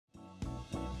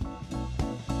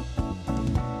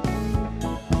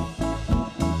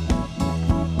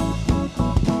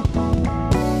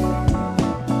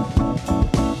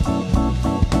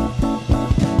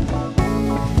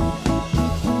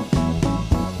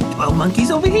12 monkeys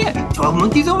over here, 12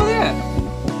 monkeys over there,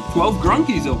 12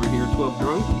 grunkies over here, 12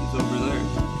 grunkies over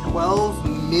there.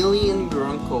 12 million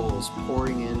gruncles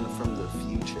pouring in from the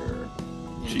future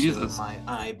into Jesus. my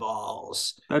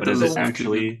eyeballs. That But is doesn't it sound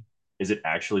good. is it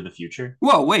actually the future?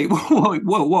 Whoa, wait, whoa.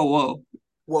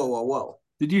 Whoa.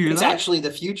 Did you hear It's that? actually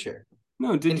the future.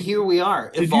 No, And here we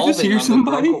are, did you just evolving hear on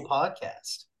somebody? the Gruncle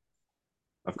podcast.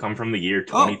 I've come from the year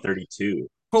 2032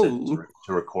 Oh.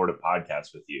 to record a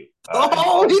podcast with you.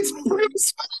 It's Bruce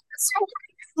Willis!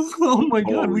 Oh my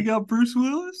God, we Holy- got Bruce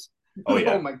Willis? Oh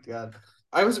yeah, Oh my God.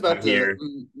 I was about I'm to here.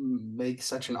 make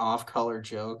such an off-color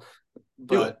joke,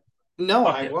 Do it. but no,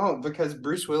 Fuck I it. won't, because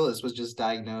Bruce Willis was just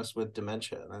diagnosed with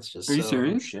dementia. That's just Are you so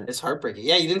serious? Shit. It's heartbreaking.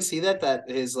 Yeah, you didn't see that? That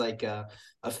his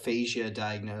aphasia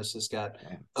diagnosis got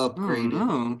upgraded.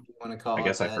 no. If you want to call I it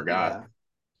guess I that. forgot. Yeah.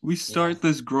 We start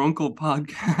this Gruncle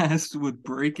podcast with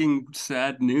breaking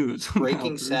sad news. about Breaking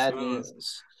Bruce sad Willis.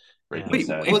 news. Breaking Wait,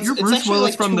 sad. if Well, you're it's Bruce actually Willis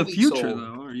like from 2 the weeks future, old.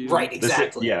 though, are you? Right,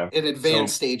 exactly. yeah. In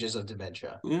advanced So- stages of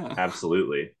dementia. Yeah.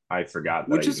 Absolutely. I forgot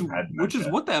that Which I is even had which is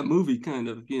dementia. what that movie kind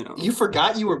of, You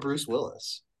forgot you were Bruce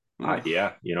Willis.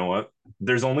 Yeah, you know what?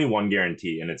 There's only one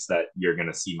guarantee, and it's that you're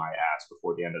gonna see my ass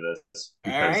before the end of this.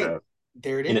 Because All right.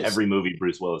 There it is. in every movie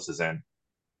Bruce Willis is in,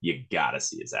 you gotta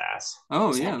see his ass. Oh,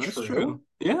 Is yeah, that that's true? true.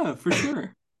 Yeah, for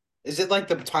sure. Is it like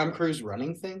the Tom Cruise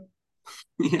running thing?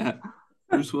 Yeah.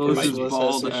 Bruce It Willis might is be.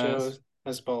 bald has to show ass.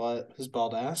 his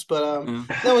bald ass. But Yeah.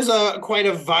 that was quite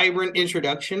a vibrant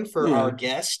introduction for Yeah. our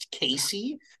guest,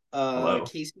 Casey. Hello.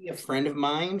 Casey, a friend of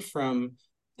mine from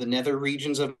the nether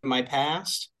regions of my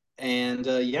past. And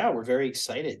yeah, we're very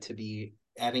excited to be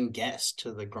adding guests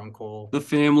to the Gruncle. The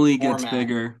family gets Format.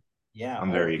 bigger. Yeah,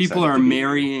 I'm very People excited are to be here.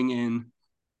 marrying in.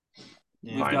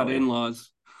 yeah. We've got Finally.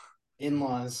 in-laws.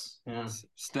 In-laws. Yeah.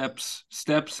 Steps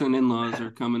and in-laws are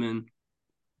coming in.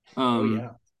 Oh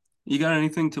yeah. You got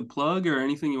anything to plug or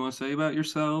anything you want to say about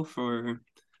yourself or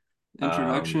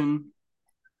introduction?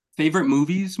 Favorite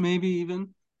movies, maybe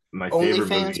even? My favorite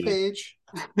OnlyFans movie. page.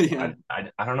 Yeah.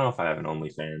 I don't know if I have an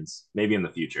OnlyFans. Maybe in the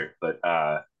future, but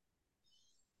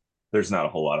there's not a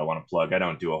whole lot I want to plug. I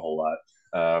don't do a whole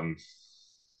lot.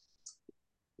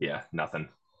 Yeah, nothing.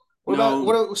 What No.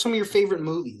 what are some of your favorite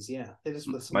movies? Yeah, hit us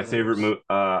with some My of favorite those. movie.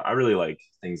 I really like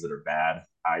things that are bad.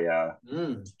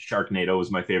 Sharknado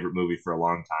was my favorite movie for a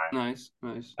long time. Nice.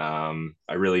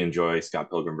 I really enjoy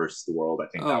Scott Pilgrim versus the World. I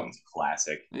think that Oh. one's a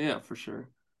classic. Yeah, for sure.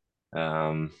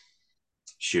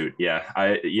 Shoot,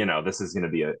 yeah. This is going to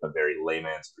be a very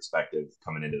layman's perspective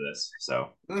coming into this. So,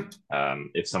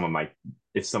 if some of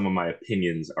my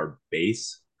opinions are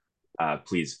base,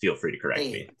 please feel free to correct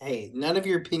me. Hey, none of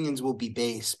your opinions will be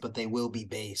based, but they will be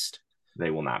based.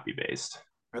 They will not be based.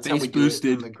 That's Bass how we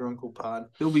boosted. do it in the Grunkle Pod.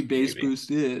 They'll be bass Maybe.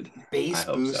 boosted. Bass I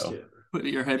hope boosted. Put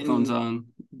your headphones And on.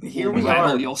 here We'll we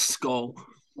rattle are. your skull.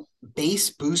 Bass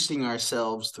boosting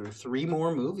ourselves through 3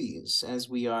 more movies, as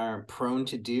we are prone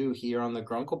to do here on the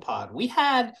Grunkle Pod. We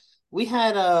had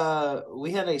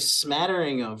a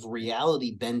smattering of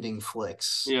reality bending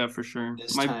flicks. Yeah, for sure.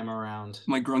 This time around.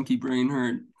 My grunky brain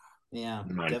hurt. Yeah,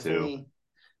 Mine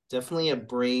definitely a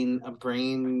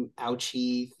brain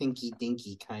ouchy thinky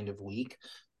dinky kind of week,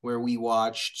 where we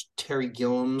watched Terry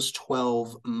Gilliam's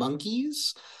 12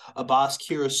 Monkeys, Abbas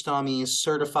Kiarostami's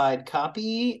Certified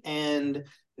Copy, and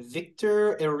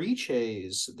Victor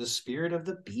Erice's The Spirit of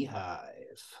the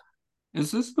Beehive.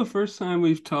 Is this the first time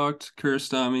we've talked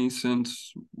Kurostami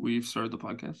since we've started the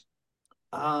podcast?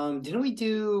 Didn't we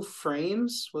do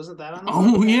Frames? Wasn't that on the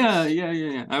Oh, podcast?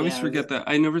 yeah. I always forget that.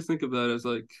 I never think of that as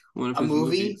like one of A his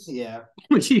movie? movies. Yeah.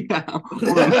 Yeah.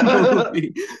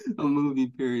 A movie,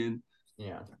 period.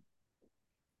 Yeah.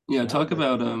 Yeah, No, talk but,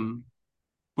 about yeah.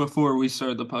 before we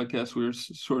started the podcast, we were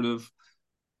sort of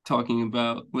talking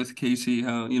about with Casey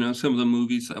how, some of the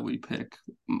movies that we pick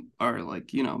are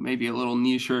like, maybe a little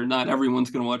niche, or not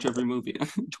everyone's going to watch every movie.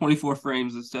 24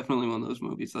 Frames is definitely one of those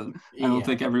movies that I don't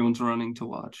think everyone's running to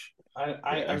watch.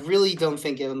 I really don't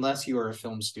think, unless you are a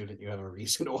film student, you have a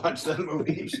reason to watch that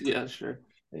movie. Yeah, sure.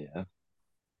 Yeah.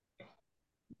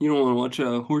 You don't want to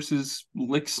watch horses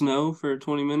lick snow for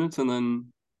 20 minutes and then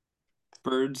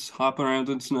birds hopping around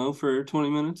in snow for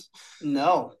 20 minutes?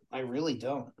 No, I really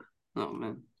don't. Oh,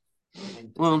 man. I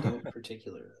Well, don't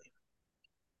particularly.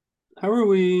 how are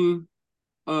we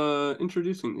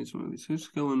introducing these movies? Who's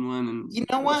going when and You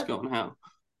know what's what? going how?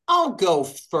 I'll go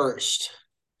first,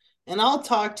 and I'll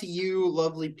talk to you,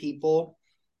 lovely people,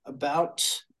 about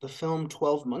the film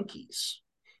 12 Monkeys.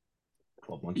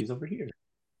 12 monkeys over here.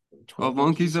 12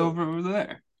 monkeys over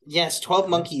there. Yes, 12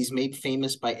 Monkeys, made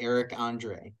famous by Eric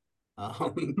Andre.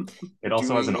 It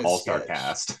also has an doing a all-star sketch.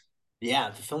 cast. Yeah,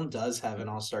 the film does have an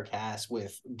all-star cast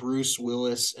with Bruce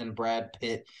Willis and Brad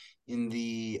Pitt in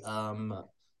the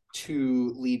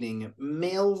two leading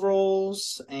male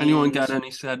roles. Anyone And got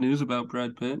any sad news about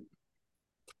Brad Pitt?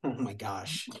 oh my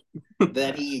gosh,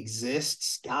 that he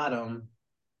exists, got him.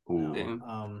 No.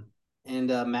 Damn. And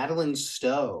Madeline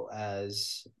Stowe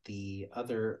as the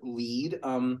other lead.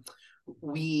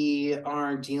 We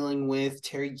are dealing with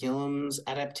Terry Gilliam's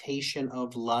adaptation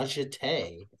of La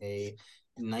Jetée, a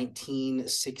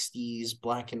 1960s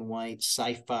black and white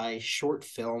sci-fi short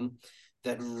film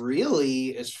that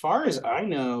really, as far as I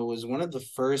know, was one of the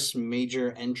first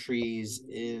major entries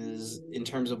is in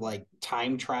terms of like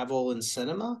time travel in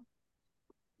cinema.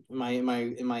 Am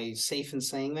I safe in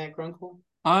saying that, Gruncle?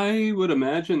 I would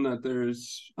imagine that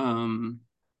there's some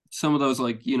of those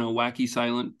like, wacky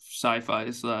silent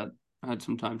sci-fis that had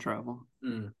some time travel.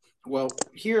 Mm. Well,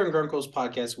 here on Gruncle's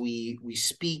podcast, we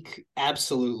speak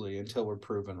absolutely until we're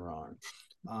proven wrong.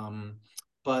 Um,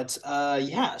 but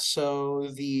yeah, so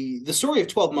the story of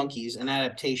 12 Monkeys, an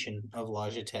adaptation of La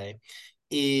Jetée,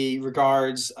 it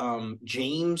regards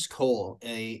James Cole,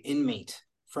 a inmate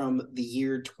from the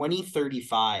year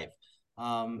 2035.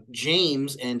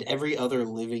 James and every other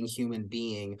living human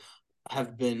being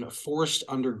have been forced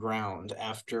underground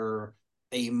after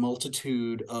a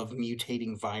multitude of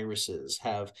mutating viruses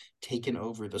have taken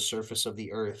over the surface of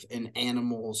the earth, and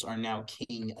animals are now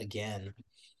king again.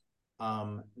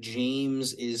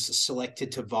 James is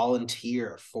selected to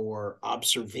volunteer for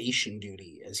observation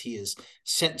duty as he is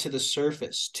sent to the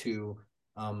surface to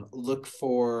look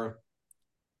for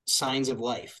signs of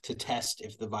life, to test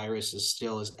if the virus is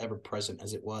still as ever present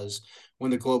as it was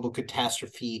when the global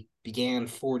catastrophe began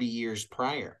 40 years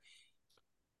prior.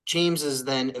 James is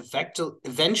then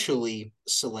eventually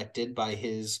selected by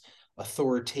his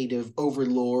authoritative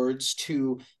overlords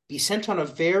to be sent on a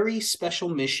very special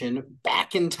mission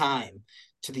back in time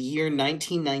to the year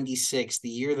 1996, the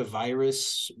year the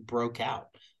virus broke out.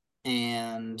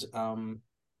 And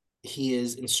he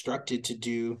is instructed to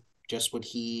do just what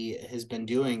he has been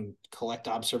doing, collect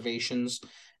observations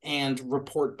and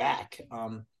report back.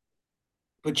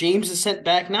 But James is sent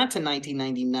back not to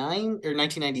 1999 or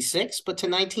 1996, but to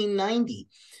 1990,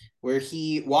 where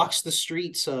he walks the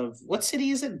streets of what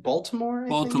city is it? Baltimore, I think.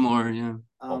 Baltimore, yeah.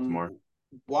 Baltimore.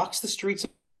 Walks the streets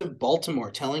of Baltimore,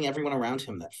 telling everyone around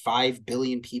him that 5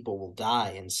 billion people will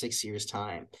die in 6 years'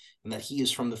 time, and that he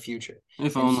is from the future.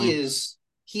 If And only.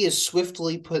 he is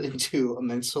swiftly put into a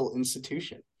mental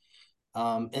institution.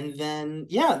 And then,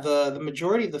 yeah, the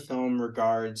majority of the film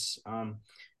regards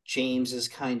James as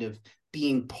kind of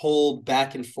being pulled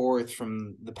back and forth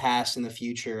from the past and the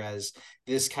future as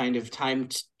this kind of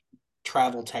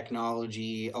travel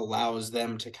technology allows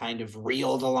them to kind of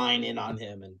reel the line in on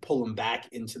him and pull him back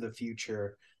into the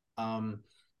future. And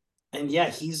yeah,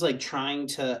 he's like trying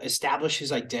to establish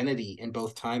his identity in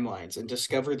both timelines and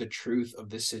discover the truth of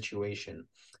this situation.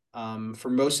 For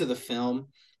most of the film,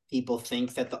 people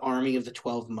think that the army of the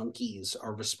 12 monkeys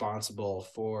are responsible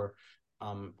for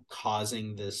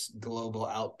causing this global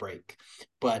outbreak,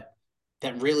 but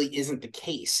that really isn't the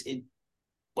case.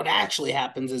 What actually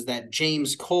happens is that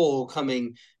James Cole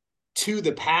coming to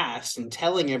the past and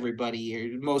telling everybody,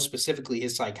 or most specifically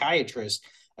his psychiatrist,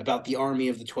 about the army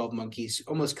of the 12 monkeys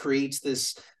almost creates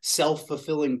this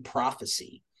self-fulfilling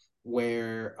prophecy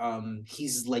where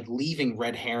he's like leaving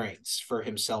red herrings for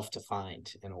himself to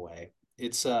find in a way.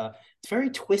 It's very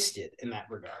twisted in that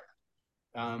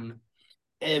regard.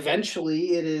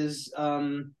 Eventually it is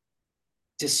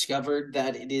discovered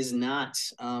that it is not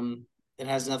it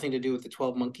has nothing to do with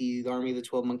the army of the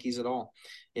 12 monkeys at all.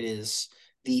 It is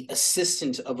the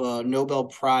assistant of a Nobel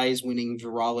Prize winning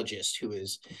virologist who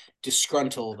is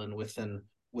disgruntled and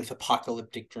with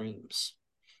apocalyptic dreams.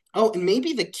 Oh, and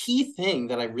maybe the key thing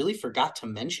that I really forgot to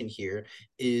mention here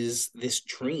is this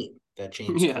dream that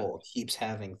James Yeah. Cole keeps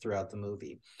having throughout the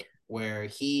movie, where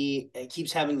he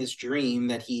keeps having this dream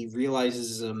that he realizes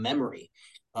is a memory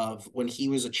of when he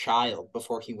was a child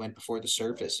before he went before the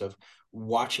surface, of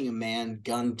watching a man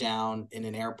gunned down in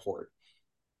an airport.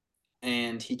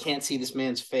 And he can't see this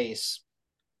man's face,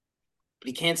 but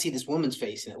he can't see this woman's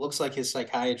face, and it looks like his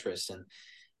psychiatrist.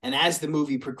 And as the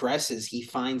movie progresses, he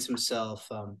finds himself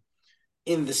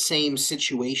in the same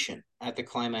situation at the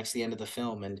climax, the end of the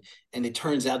film, and it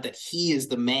turns out that he is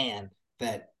the man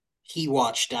that he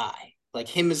watched die. Like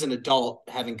him as an adult,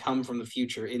 having come from the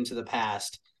future into the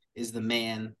past, is the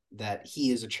man that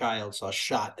he as a child saw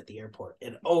shot at the airport.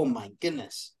 And oh my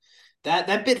goodness,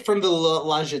 that bit from the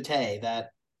La Jetée,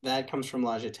 that comes from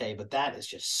La Jetée, but that is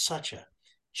just such a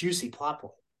juicy plot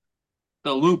point.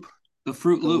 The loop, the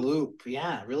Fruit The Loop. loop,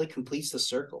 yeah, really completes the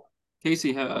circle.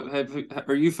 Casey,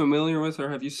 are you familiar with or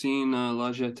have you seen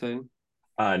La Jetée?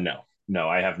 No,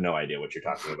 I have no idea what you're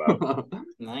talking about.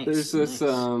 There's Nice, this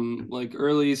nice. like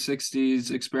early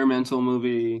 60s experimental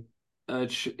movie.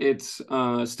 It's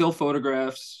still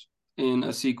photographs in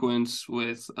a sequence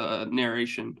with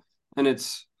narration. And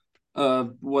it's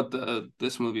what the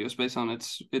this movie was based on.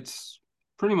 It's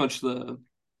pretty much the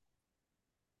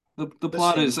The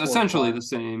plot same is core essentially the plot.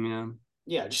 same, yeah.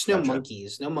 Yeah, just no Gotcha.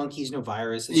 monkeys. No monkeys, no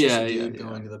virus. It's just Yeah, a yeah, dude yeah.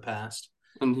 going to the past.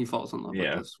 And he falls in love with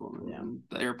Yeah. this woman Yeah. in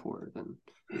the airport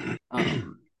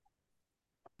um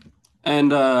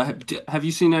and have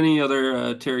you seen any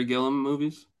other Terry Gilliam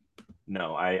movies?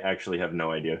 No, I actually have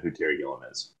no idea who Terry Gilliam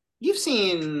is. You've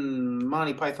seen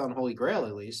Monty Python Holy Grail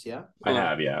at least, yeah? I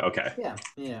have, yeah. Okay. Yeah,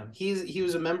 yeah. He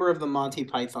was a member of the Monty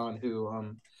Python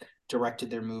who directed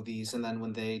their movies, and then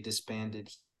when they disbanded,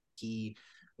 he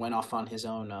went off on his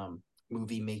own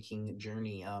movie making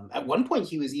journey. At one point,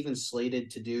 he was even slated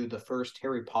to do the first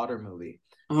Harry Potter movie,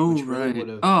 Oh which really would right.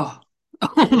 have Oh,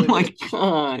 oh really would my have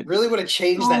God. really would have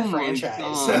changed Oh that my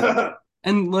franchise. God.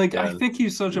 And like I Yeah. think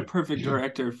he's such a perfect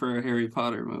director for a Harry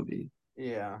Potter movie.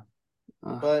 Yeah,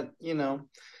 Uh, but you know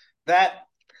that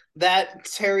that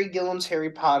Terry Gilliam's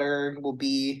Harry Potter will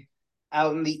be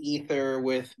out in the ether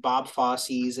with Bob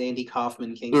Fosse's Andy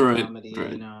Kaufman Kings of right, Comedy. You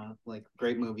right. know, like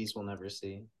great movies we'll never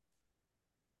see.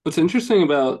 What's interesting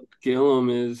about Gilliam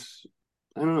is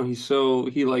I don't know,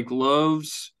 he like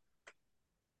loves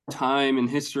time and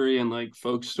history and like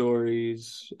folk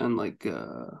stories and like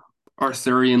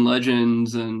Arthurian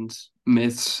legends and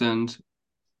myths and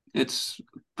it's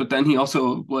but then he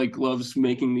also like loves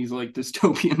making these like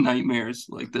dystopian nightmares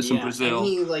like this in Yeah, and Brazil.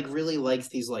 he like really likes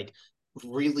these like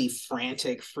really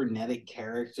frantic, frenetic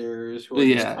characters who are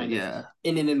just Yeah, kind of yeah.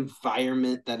 in an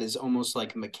environment that is almost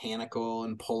like mechanical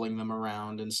and pulling them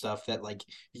around and stuff that like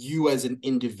you as an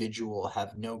individual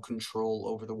have no control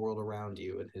over the world around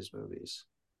you in his movies.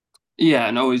 Yeah,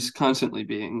 and always constantly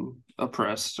being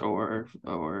oppressed or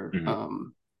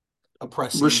Mhm.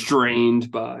 Oppressing,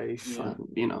 restrained by yeah.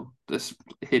 this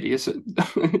hideous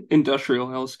industrial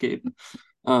hellscape.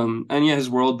 And yeah, his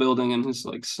world building and his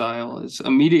like style is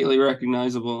immediately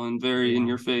recognizable and very in Yeah.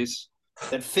 your face.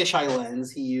 That fisheye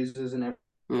lens he uses in every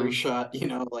Yeah. shot, you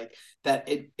know, like that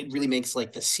it really makes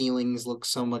like the ceilings look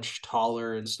so much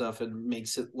taller and stuff and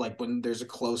makes it like when there's a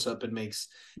close up it makes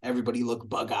everybody look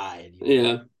bug-eyed, you know.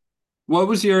 Yeah. What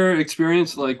was your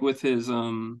experience like with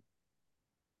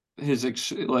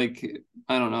like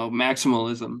I don't know,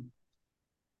 maximalism,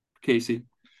 Casey?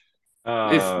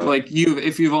 If Uh, like you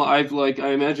if you've I've like I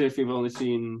imagine if you've only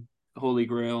seen Holy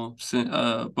Grail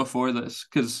before this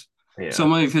because yeah.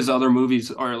 some of his other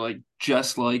movies are like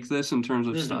just like this in terms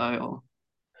of Mm-hmm. style.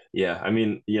 Yeah, I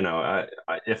mean,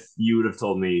 if you would have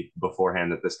told me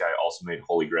beforehand that this guy also made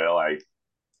Holy Grail,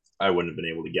 I wouldn't have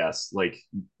been able to guess. Like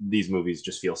these movies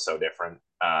just feel so different.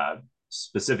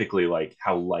 Specifically, like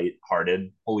how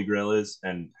light-hearted Holy Grail is,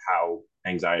 and how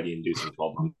anxiety-inducing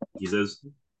 12 Monkeys is.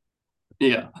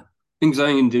 Yeah,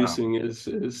 anxiety Um, inducing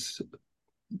is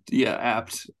yeah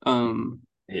apt.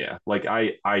 yeah, like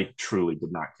I truly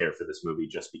did not care for this movie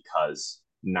just because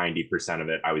 90% of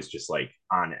it I was just like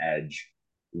on edge,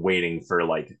 waiting for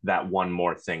like that one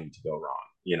more thing to go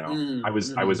wrong. I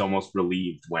was Mm-hmm. almost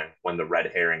relieved when the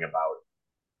red herring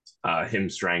about him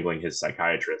strangling his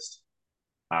psychiatrist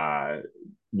uh,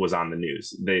 was on the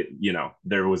news.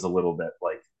 There was a little bit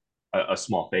like a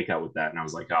small fake out with that, and I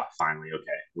was like, oh, finally,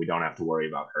 okay, we don't have to worry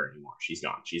about her anymore. She's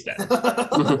gone. She's dead.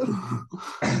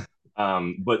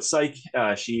 But Psych,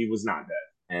 she was not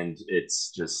dead, and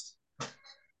it's just,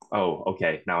 oh,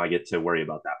 okay, now I get to worry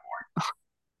about that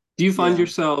Do you find Yeah.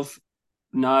 yourself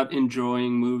not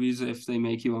enjoying movies if they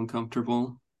make you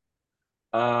uncomfortable?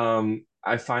 more.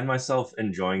 I find myself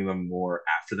enjoying them more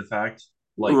after the fact.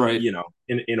 Like, Right,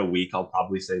 in a week, I'll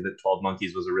probably say that 12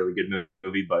 Monkeys was a really good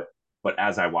movie, but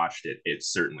as I watched it, it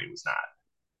certainly was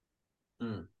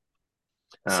Mm.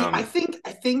 not. See,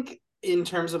 I think in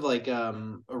terms of like a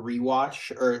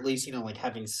rewatch or at least, you know, like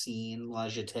having seen La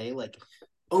Jetée, like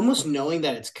almost knowing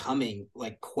that it's coming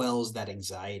like quells that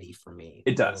anxiety for me.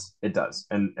 It does,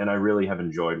 and I really have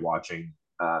enjoyed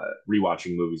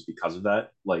rewatching movies because of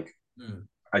that. Like, Mm.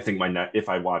 I think if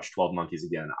I watch 12 Monkeys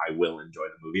again, I will enjoy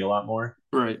the movie a lot more,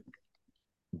 right.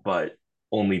 but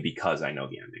only because I know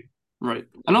the ending. Right.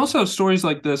 And Yeah. also stories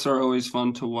like this are always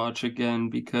fun to watch again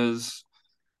because,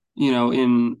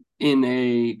 in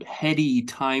a heady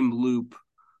time loop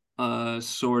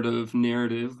sort of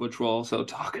narrative, which we'll also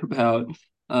talk about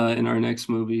in our next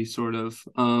movie, sort of,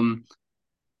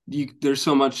 there's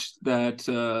so much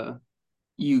that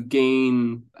you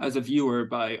gain as a viewer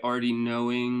by already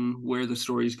knowing where the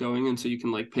story's going, and so you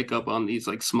can like pick up on these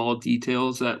like small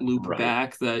details that loop Right.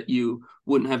 back that you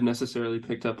wouldn't have necessarily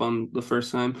picked up on the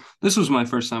first time. This was my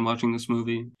first time watching this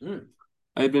movie.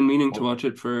 I had been meaning to watch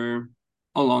it for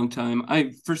a long time.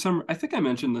 I think I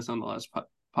mentioned this on the last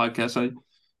podcast.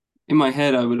 In my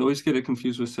head, I would always get it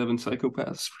confused with Seven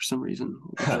Psychopaths for some reason,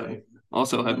 which I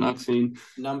also have not seen.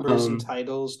 Numbers and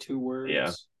titles, 2 words.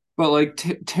 Yeah. But like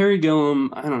Terry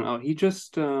Gilliam, I don't know. He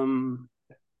just, no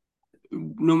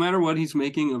matter what he's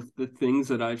making of the things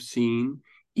that I've seen,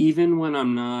 even when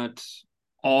I'm not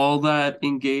all that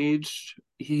engaged,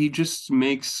 he just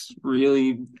makes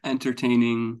really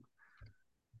entertaining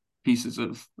pieces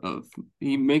of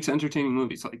he makes entertaining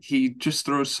movies. Like he just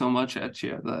throws so much at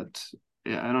you that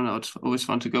yeah, I don't know. It's always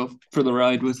fun to go for the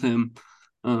ride with him.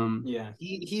 Yeah,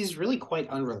 he's really quite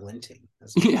unrelenting.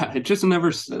 Yeah, it just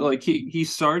never like he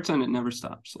starts and it never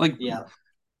stops. Like yeah,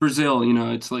 Brazil,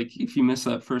 it's like if you miss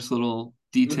that first little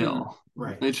detail,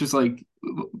 right? It's just like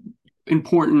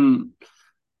important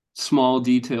small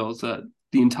details that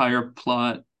the entire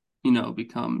plot,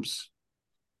 becomes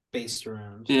based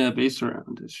around. based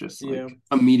around. It's just like Yeah.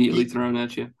 immediately thrown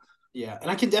at you. Yeah,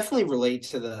 and I can definitely relate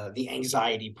to the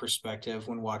anxiety perspective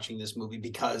when watching this movie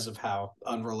because of how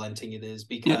unrelenting it is,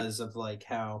 because of like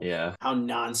how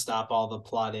nonstop all the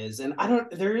plot is. And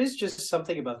there is just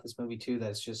something about this movie too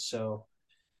that's just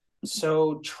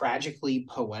so tragically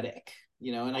poetic,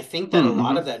 and I think that a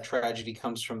lot of that tragedy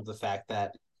comes from the fact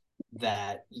that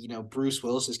Bruce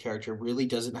Willis's character really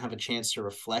doesn't have a chance to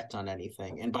reflect on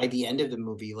anything, and by the end of the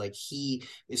movie, like, he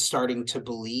is starting to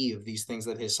believe these things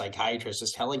that his psychiatrist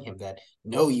is telling him, that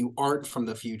no, you aren't from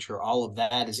the future, all of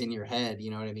that is in your head,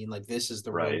 you know what I mean, like, this is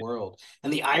the real world.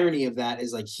 And the irony of that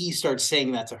is, like, he starts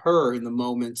saying that to her in the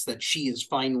moments that she is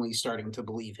finally starting to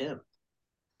believe him.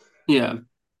 Yeah,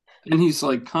 and he's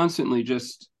like constantly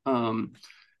just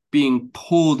being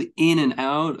pulled in and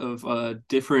out of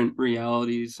different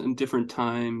realities and different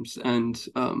times, and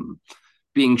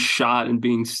being shot and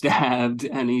being stabbed,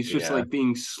 and he's just like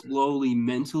being slowly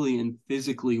mentally and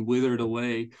physically withered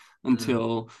away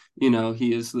until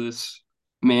he is this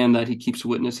man that he keeps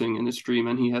witnessing in his dream,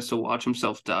 and he has to watch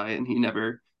himself die, and he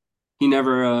never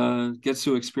gets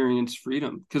to experience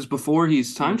freedom, because before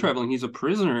he's time traveling, he's a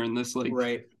prisoner in this like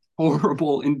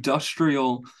horrible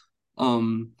industrial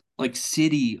like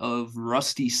city of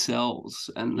rusty cells,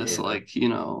 and this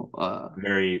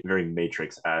very, very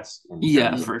Matrix-esque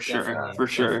for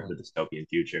sure the dystopian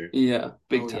future.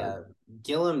 Big time.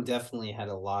 Gilliam definitely had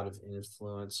a lot of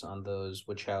influence on those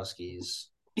Wachowskis.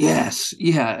 Yes,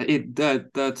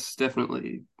 that's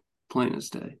definitely plain as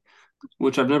day,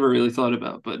 which I've never really thought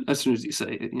about, but as soon as you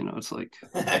say it, it's like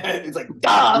it's like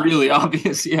really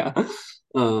obvious. I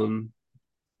don't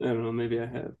know, maybe I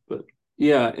have, but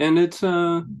and it's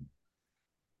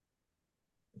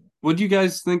what do you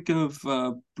guys think of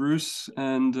Bruce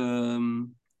and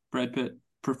Brad Pitt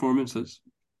performances?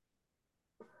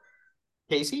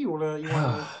 Casey, you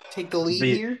wanna take the lead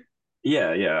here?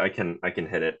 Yeah, I can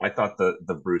hit it. I thought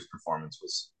the Bruce performance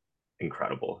was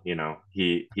incredible.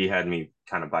 He had me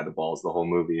kind of by the balls the whole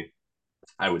movie.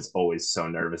 I was always so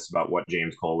nervous about what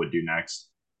James Cole would do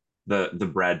next.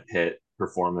 The Brad Pitt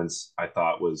performance I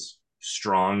thought was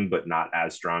strong, but not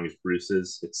as strong as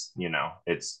Bruce's.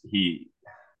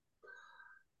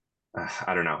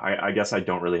 I don't know. I guess I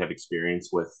don't really have experience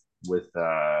with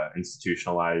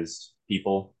institutionalized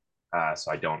people,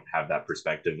 so I don't have that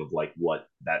perspective of like what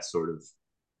that sort of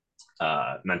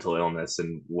mental illness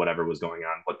and whatever was going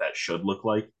on, what that should look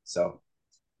like. So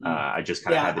I just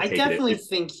kind of had to take it. I definitely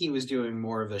think he was doing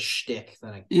more of a shtick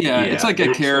than a it's like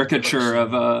a caricature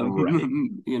of a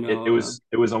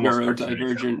it was almost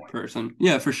neurodivergent person.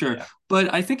 Yeah, for sure. Yeah.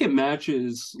 But I think it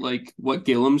matches like what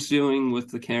Gilliam's doing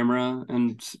with the camera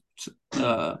and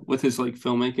with his like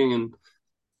filmmaking,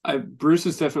 and Bruce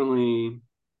is definitely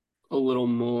a little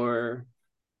more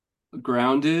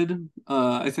grounded.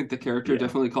 I think the character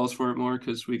definitely calls for it more,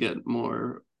 because we get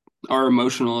more, our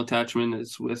emotional attachment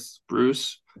is with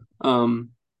Bruce.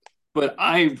 But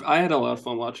I had a lot of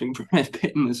fun watching Brad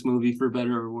Pitt in this movie, for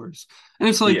better or worse. And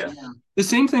it's like the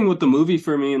same thing with the movie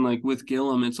for me, and like with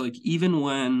Gilliam, it's like even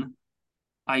when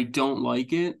I don't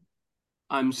like it,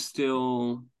 I'm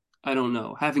still, I don't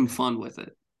know, having fun with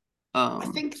it. I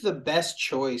think the best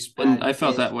choice, and I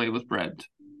felt that way with Brad.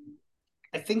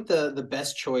 I think the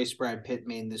best choice Brad Pitt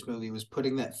made in this movie was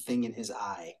putting that thing in his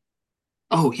eye.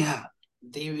 Oh yeah.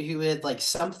 He had like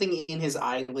something in his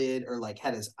eyelid, or like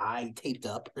had his eye taped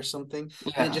up or something,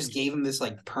 and it just gave him this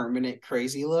like permanent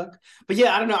crazy look. But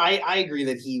I don't know. I agree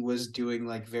that he was doing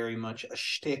like very much a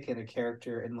shtick and a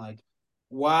character, and like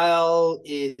while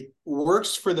it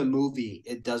works for the movie,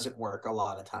 it doesn't work a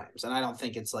lot of times. And I don't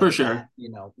think it's For like sure.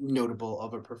 that, notable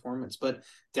of a performance. But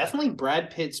definitely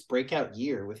Brad Pitt's breakout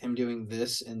year with him doing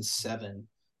this and Seven,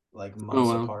 like Oh months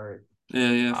wow. apart.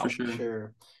 Yeah, for Wow, for sure.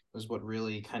 sure. Was what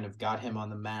really kind of got him on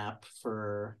the map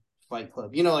for Fight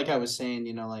Club. Like I was saying,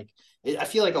 I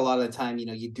feel like a lot of the time,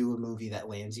 you do a movie that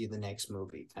lands you the next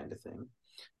movie kind of thing.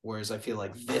 Whereas I feel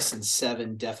like this and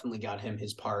Seven definitely got him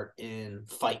his part in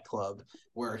Fight Club,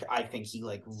 where I think he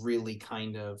like really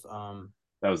kind of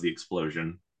That was the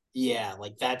explosion. yeah,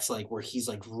 like that's like where he's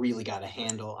like really got a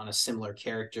handle on a similar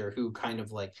character who kind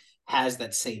of like has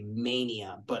that same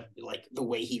mania, but like the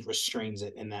way he restrains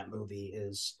it in that movie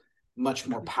is much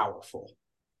more powerful.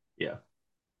 Yeah.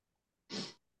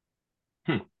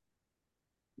 Hmm.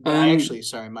 But I And actually,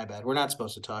 sorry, my bad. We're not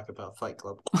supposed to talk about Fight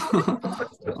Club.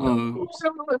 oh,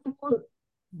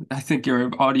 I think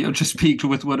your audio just peaked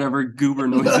with whatever goober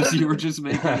noises you were just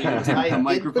making, and the I did put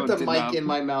microphone the did mic not. in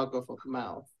my mouth.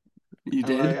 You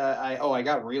And I, did? I, I, oh, I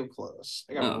got real close.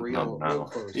 I got Oh, Oh real no.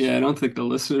 close. yeah. I don't think the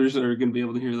listeners are going to be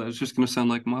able to hear that. It's just going to sound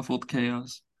like muffled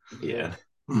chaos. Yeah.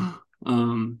 Yeah.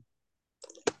 Um,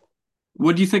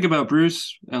 what do you think about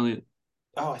Bruce Elliott?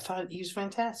 Oh, I thought he was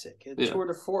fantastic. A Yeah. tour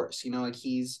de force. Like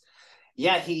he's.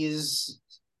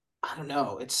 I don't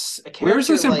know. It's a Where is character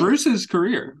this in like Bruce's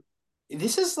career?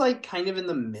 this is like kind of in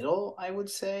the middle, I would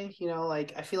say.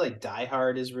 Like I feel like Die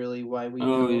Hard is really why we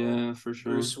Oh know yeah, for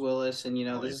sure. Bruce Willis, and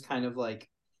Oh, this yeah. is kind of like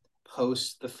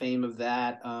post the fame of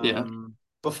that. Yeah.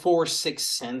 Before Sixth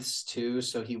Sense too,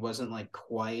 so he wasn't like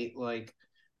quite like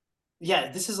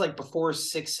yeah, this is like before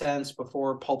Sixth Sense,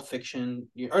 before Pulp Fiction,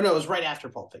 or no, it was right after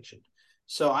Pulp Fiction.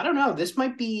 So I don't know. This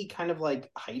might be kind of like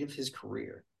height of his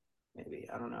career, maybe.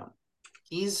 I don't know.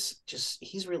 He's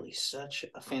really such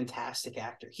a fantastic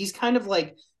actor. He's kind of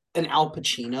like an Al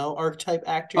Pacino archetype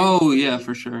actor Oh to yeah,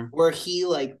 for me, sure. where he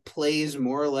like plays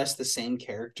more or less the same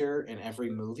character in every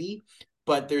movie,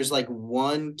 but there's like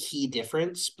one key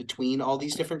difference between all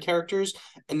these different characters,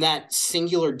 and that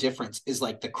singular difference is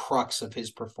like the crux of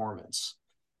his performance.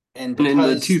 And And in the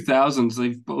because 2000s,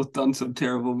 they've both done some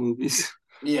terrible movies.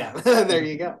 yeah, there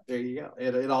you go. There you go.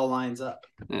 It all lines up.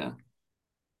 Yeah.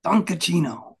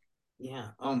 Dunkachino. Yeah.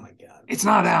 Oh my God. It's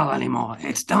not Al anymore.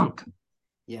 It's Dunk.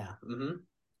 Yeah.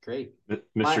 Great. Mr.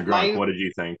 My Grunc, my what did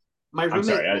you think? my I'm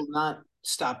sorry. roommate will not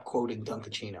stop quoting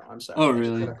Dunkachino. I'm Oh sorry. I just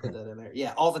really? gotta put that in there.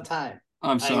 Yeah, all the time.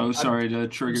 I'm I so I'm sorry to I'm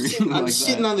trigger sitting you I'm like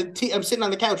sitting that. on I'm sitting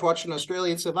on the couch watching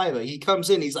Australian Survivor. He comes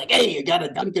in, he's like, "Hey, you got a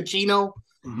Dunkachino?"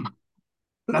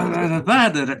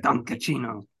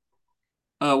 Dunkachino.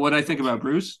 What I think about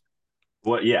Bruce?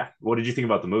 What? Yeah. What did you think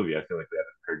about the movie? I feel like we haven't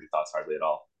heard your thoughts hardly at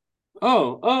all.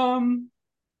 Oh,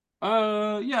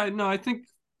 yeah, no, I think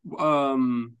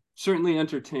certainly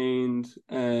entertained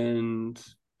and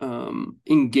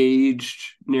engaged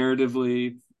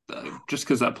narratively, just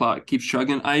because that plot keeps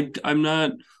chugging. I'm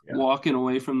not Yeah. walking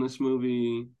away from this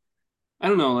movie. I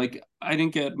don't know, like I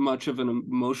didn't get much of an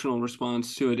emotional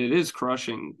response to it. It is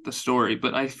crushing the story,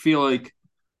 but I feel like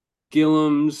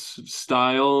Gillam's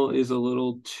style is a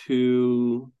little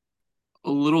too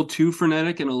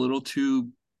frenetic and a little too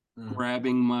Mm.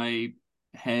 grabbing my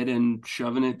head and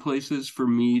shoving it places for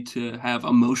me to have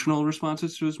emotional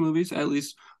responses to his movies, at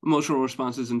least emotional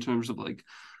responses in terms of like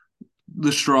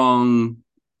the strong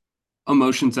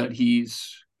emotions that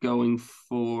he's going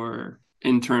for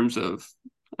in terms of,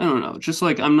 I don't know, just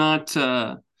like I'm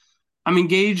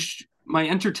engaged, my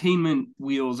entertainment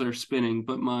wheels are spinning,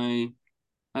 but my,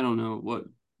 I don't know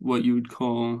what you would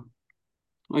call,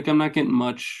 like I'm not getting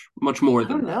much more I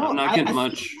than don't that. I'm know. not I, getting I feel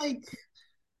much. like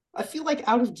I feel like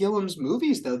out of Gillam's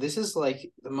movies, though, this is like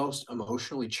the most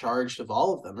emotionally charged of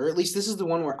all of them, or at least this is the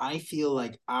one where I feel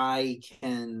like I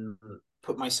can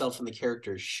put myself in the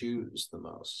character's shoes the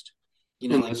most.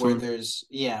 In Like this where one. there's,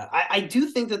 yeah, I do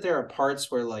think that there are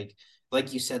parts where, like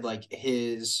you said, like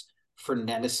his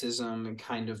freneticism and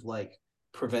kind of like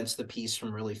prevents the piece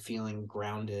from really feeling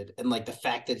grounded, and like the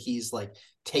fact that he's like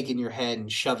taking your head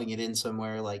and shoving it in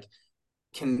somewhere, like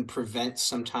can prevent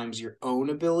sometimes your own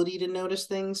ability to notice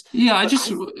things. Yeah, I But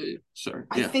just I sorry.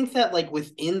 I Yeah. think that like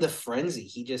within the frenzy,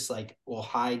 he just like will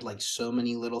hide like so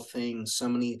many little things, so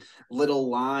many little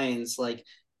lines, like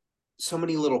so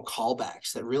many little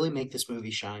callbacks that really make this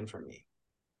movie shine for me.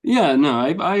 Yeah, no,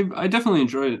 I definitely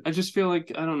enjoyed it. I just feel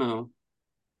like I don't know.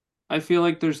 I feel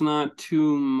like there's not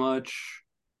too much.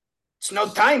 It's no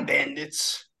time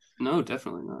bandits. No,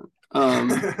 definitely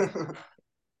not.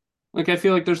 Like I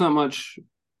feel like there's not much,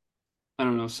 I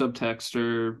don't know, subtext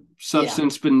or Yeah.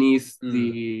 substance beneath Mm,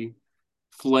 the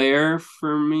flair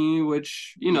for me,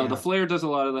 which, the yeah. flair does a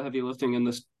lot of the heavy lifting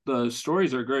and the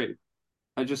stories are great.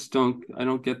 I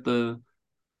don't get the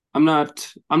I'm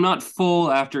not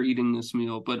full after eating this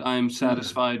meal, but I'm Mm.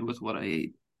 satisfied with what I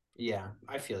ate. Yeah,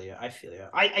 I feel you.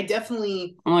 I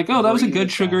definitely I'm like, oh, that was a agree good with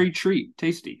that. sugary treat.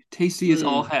 Tasty. Tasty as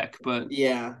all Mm. heck, but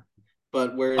Yeah,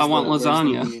 but I want where's the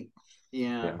lasagna. meat?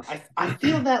 Yeah, Yeah. I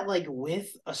feel that like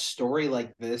with a story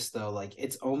like this though, like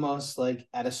it's almost like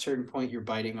at a certain point you're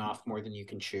biting off more than you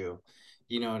can chew.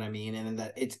 You know what I mean? And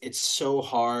that it's so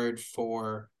hard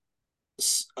for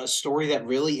a story that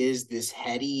really is this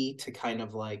heady to kind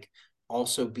of like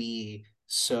also be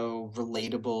so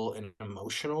relatable and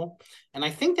emotional. And I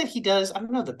think that he does, I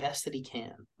don't know, the best that he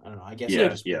can. I don't know. I guess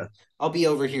Yeah, yeah. I'll be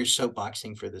over here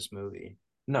soapboxing for this movie.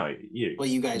 No, Well,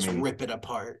 you I guys mean, rip it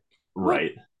apart. What?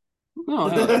 right. No,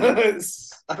 I like it.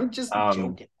 I'm just Um,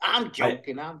 joking. I'm I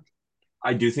joking. I'm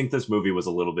I do think this movie was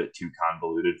a little bit too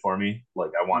convoluted for me.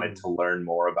 Like I wanted mm. to learn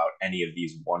more about any of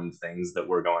these one things that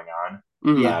were going on,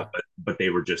 Mhm. Yeah. but they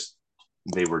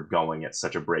were going at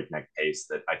such a breakneck pace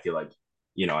that I feel like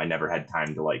I never had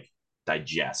time to like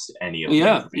digest any of the Yeah,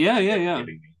 yeah, information yeah, they were yeah.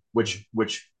 giving me.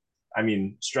 Which I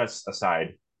mean, stress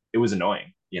aside, it was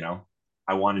annoying.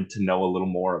 I wanted to know a little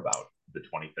more about the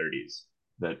 2030s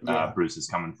that Yeah. Bruce is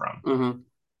coming from. Uh-huh.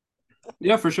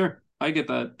 Yeah, for sure. I get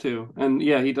that too. And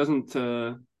yeah, he doesn't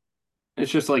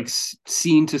it's just like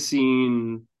scene to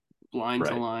scene, line to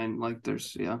Right. line. Like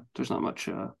there's not much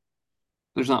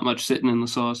sitting in the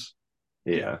sauce.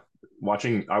 Yeah.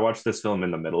 Yeah. I watched this film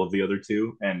in the middle of the other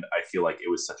two, and I feel like it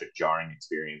was such a jarring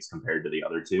experience compared to the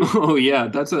other two Oh yeah, Yeah,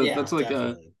 that's like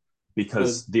definitely. a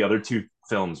because the other two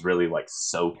films really like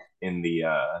soak in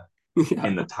yeah.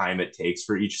 the time it takes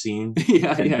for each scene,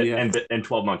 Yeah, and yeah, yeah.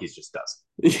 12 Monkeys just does.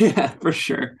 Yeah, for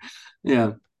sure.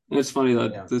 Yeah. It's funny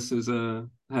that Yeah. this is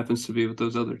happens to be with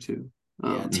those other two.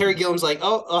 Yeah. Terry Mhm. Gilliam's like,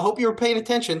 oh, I hope you were paying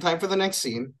attention. Time for the next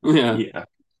scene. Yeah. Yeah.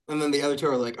 And then the other two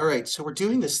are like, all right, so we're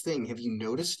doing this thing. Have you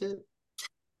noticed it?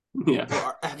 Yeah.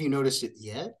 Well, have you noticed it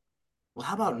yet? Well,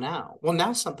 how about now? Well,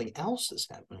 now something else is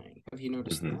happening. Have you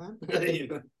noticed Hmm.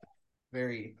 that?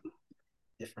 Very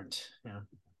different. Yeah.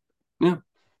 Yeah.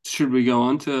 Should we go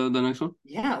on to the next one?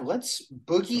 Yeah, let's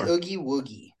boogie Sure. oogie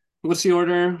woogie. What's the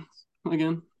order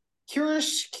again?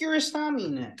 Kurosami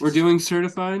We're next. doing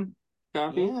certified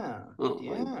copy. Yeah. Oh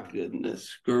my Yeah.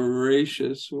 goodness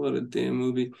gracious! What a damn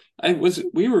movie!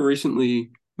 We were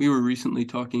recently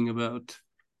talking about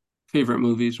favorite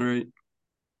movies, right?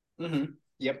 Mm-hmm.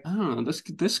 Yep. I don't know.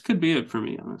 This could be it for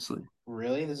me, honestly.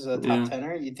 Really? This is a top Yeah.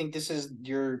 tenner? You think this is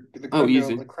the Oh, creme de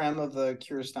easy. la creme of the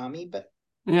Kurosami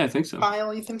Yeah, I think so.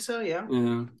 pile? You think so? Yeah.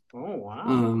 Yeah. Oh wow.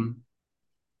 Um.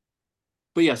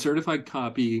 But yeah, certified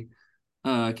copy.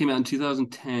 Came out in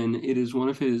 2010. It is one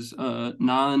of his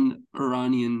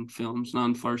non-Iranian films,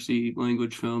 non-Farsi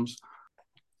language films.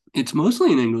 It's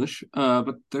mostly in English,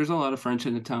 but there's a lot of French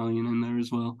and Italian in there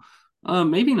as well.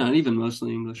 Maybe not even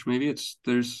mostly English. Maybe it's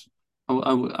there's.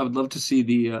 I would love to see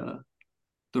the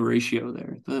ratio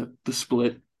there, the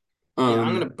split. Yeah,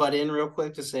 I'm gonna Um, butt in real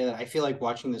quick to say that I feel like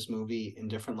watching this movie in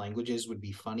different languages would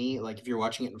be funny. Like if you're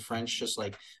watching it in French, just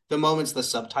like the moments the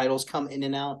subtitles come in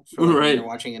and out for like when you're right.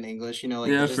 watching in English,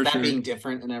 like Yeah, just for that sure. being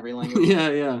different in every language. Yeah,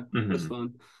 yeah. That's Hmm.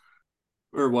 fun.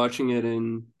 Or watching it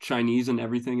in Chinese and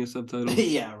everything is subtitled.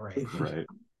 Yeah, right. Right.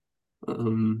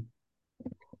 Um,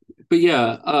 but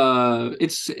yeah,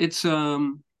 it's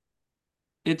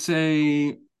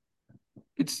a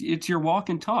it's your walk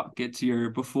and talk. It's your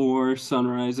before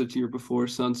sunrise, it's your before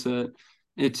sunset,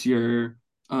 it's your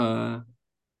uh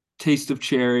taste of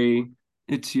cherry,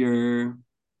 it's your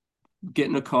get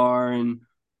in a car and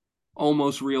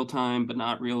almost real time but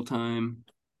not real time.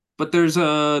 But there's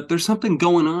something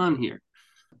going on here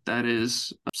that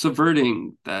is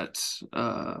subverting that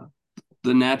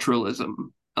the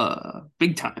naturalism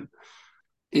big time.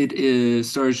 It is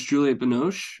stars Juliette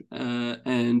Binoche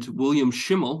and William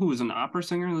Schimmel, who was an opera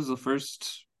singer. This is the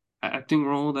first acting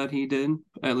role that he did,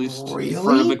 at least in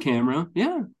front of a Really? camera.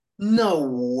 Yeah,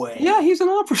 No yeah, way. he's an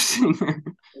opera singer.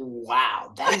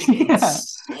 Wow, that is Yeah,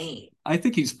 insane. I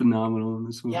think he's phenomenal in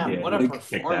this Yeah, movie. Yeah, what a he Like,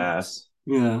 kicked performance. ass.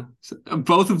 yeah, so,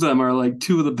 both of them are like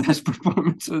two of the best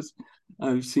performances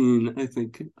I've seen. I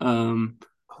think.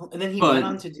 Oh, and then he went But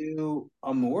on to do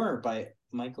Amour by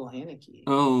Michael Haneke.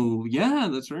 oh yeah,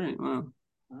 that's right. Wow.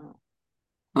 Wow.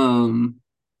 Um,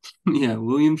 yeah,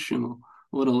 William Schimmel,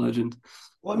 what a legend.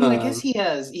 Well, I mean, I guess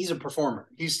Uh, he's a performer.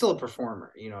 He's still a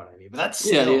performer, you know what I mean? But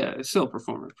that's yeah, still yeah, still a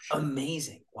performer for sure.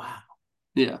 amazing. Wow.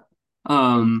 Yeah.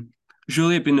 Um,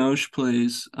 Juliette Binoche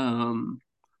plays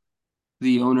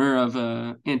the owner of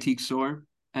a antique store,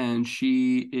 and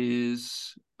she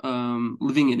is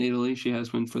living in Italy. She has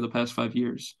been for the past 5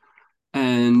 years.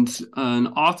 And an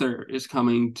author is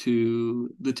coming to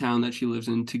the town that she lives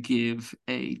in to give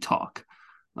a talk.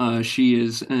 She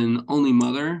is an only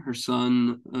mother. Her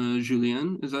son,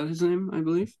 Julien, is that his name? I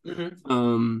believe.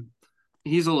 Mm-hmm.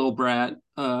 He's a little brat,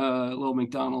 a little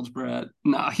McDonald's brat.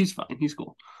 Nah, he's fine. He's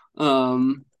cool.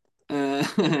 Um,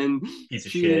 and Piece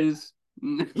of she shit. is.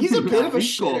 He's a bit Nah, of a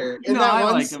he's cool. shitter. In No, that I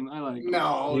one, like him. I like him.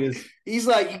 no, He was he's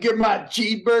like, you get my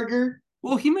cheeseburger.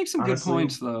 Well, he makes some good honestly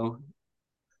points though.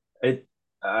 it.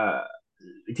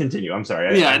 Continue. I'm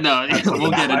sorry. Yeah, no, I have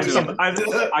we'll something. get I have into some.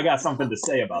 it. I got something to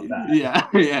say about that. Yeah,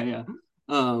 yeah, yeah.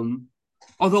 Um,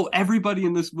 Although everybody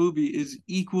in this movie is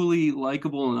equally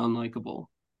likable and unlikable.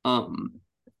 Um,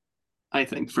 I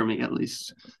think for me at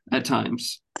least at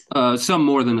times. Some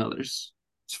more than others,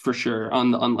 for sure, on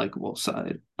the unlikable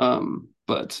side.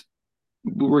 But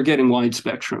we're getting wide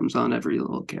spectrums on every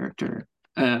little character.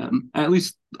 At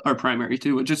least our primary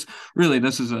two, which is really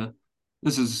this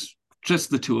is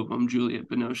just the two of them, Juliette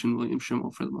Binoche and William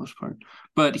Schimmel for the most part.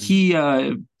 But he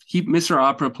Mr.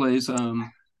 Opera plays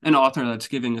an author that's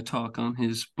giving a talk on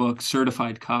his book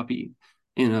Certified Copy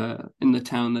in the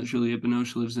town that Juliette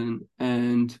Binoche lives in,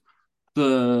 and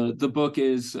the book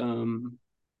is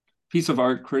piece of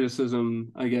art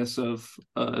criticism, I guess, of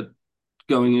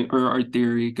going or art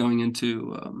theory going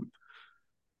into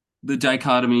the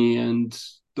dichotomy and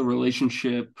the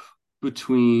relationship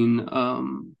between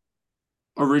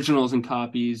originals and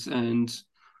copies and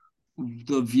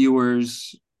the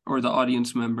viewers or the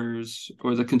audience members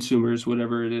or the consumers,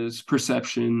 whatever it is,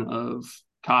 perception of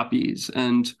copies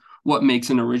and what makes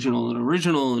an original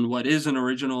and what is an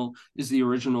original. Is the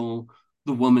original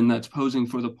the woman that's posing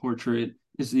for the portrait?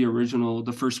 Is the original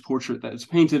the first portrait that's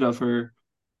painted of her?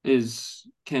 Is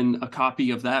can a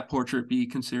copy of that portrait be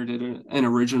considered an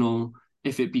original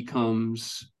if it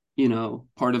becomes,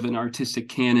 part of an artistic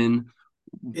canon?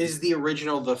 Is the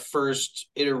original the first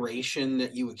iteration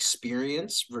that you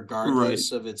experience, Right,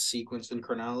 regardless of its sequence and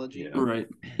chronology? Yeah. right.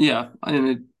 Yeah,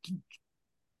 and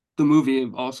the movie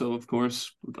also, of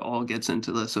course, all gets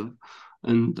into this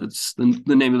and that's the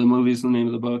name of the movie is the name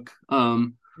of the book.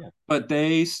 Yeah. But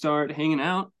they start hanging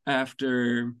out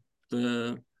after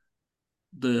the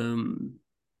the um,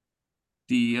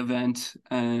 the event,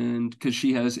 and because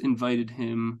she has invited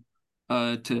him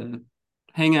to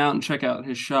hang out and check out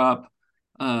his shop.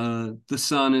 The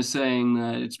son is saying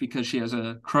that it's because she has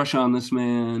a crush on this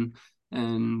man,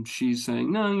 and she's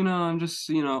saying, no, I'm just,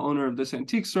 owner of this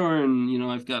antique store, and,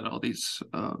 I've got all these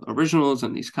originals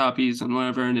and these copies and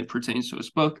whatever, and it pertains to his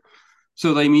book.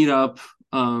 So they meet up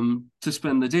to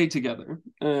spend the day together.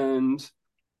 And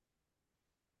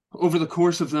over the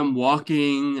course of them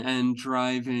walking and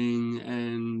driving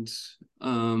and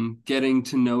getting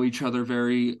to know each other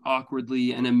very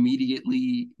awkwardly and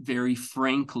immediately, very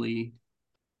frankly,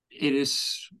 it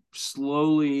is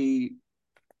slowly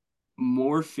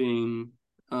morphing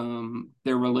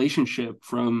their relationship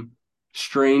from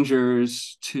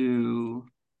strangers to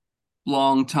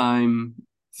long time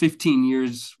 15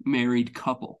 years married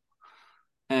couple.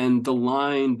 And the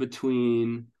line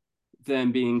between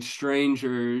them being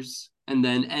strangers and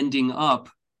then ending up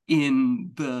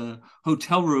in the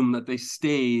hotel room that they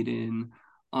stayed in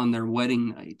on their wedding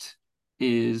night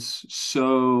is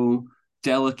so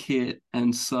delicate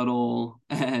and subtle,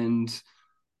 and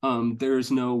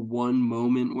there's no one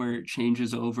moment where it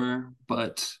changes over,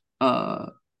 but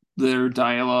their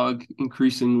dialogue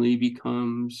increasingly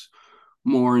becomes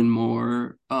more and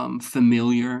more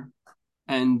familiar.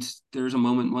 And there's a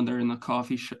moment when they're in a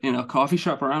coffee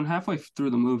shop around halfway through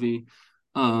the movie,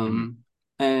 Mhm.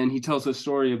 and he tells a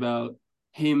story about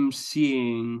him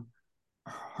seeing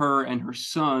her and her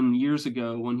son years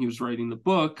ago when he was writing the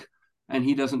book, and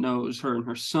he doesn't know it was her and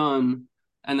her son.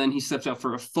 And then he steps out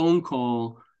for a phone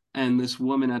call, and this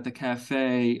woman at the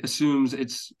cafe assumes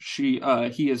he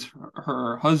is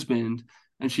her husband,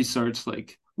 and she starts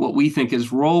like what we think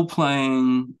is role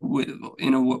playing with,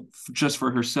 just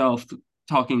for herself,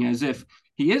 talking as if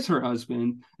he is her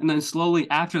husband. And then slowly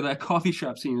after that coffee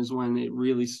shop scene is when it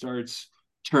really starts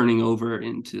turning over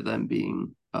into them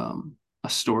being a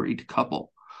storied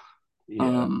couple. Yeah.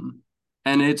 Um,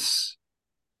 and it's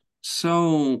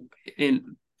so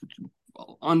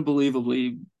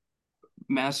unbelievably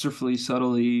masterfully,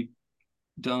 subtly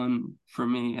done for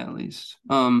me, at least.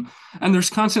 And there's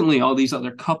constantly all these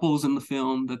other couples in the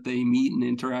film that they meet and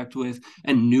interact with,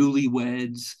 and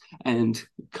newlyweds, and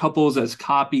couples as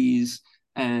copies,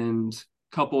 and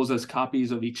couples as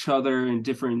copies of each other in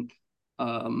different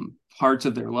parts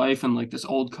of their life, and like this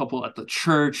old couple at the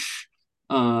church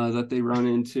that they run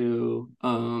into,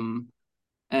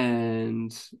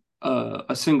 and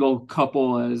a single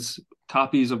couple as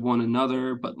copies of one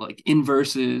another, but like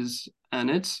inverses, and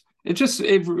it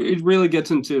really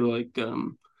gets into like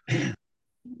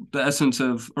the essence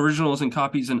of originals and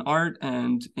copies in art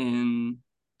and in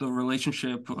the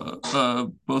relationship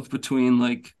both between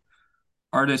like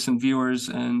artists and viewers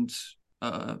and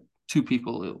uh, two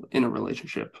people in a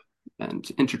relationship and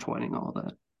intertwining all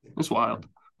that. It's wild.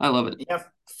 I love it. Yeah,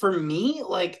 for me,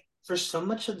 like for so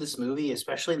much of this movie,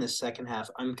 especially in the second half,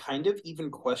 I'm kind of even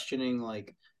questioning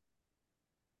like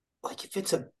if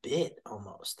it's a bit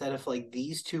almost that if like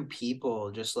these two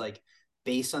people just like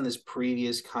based on this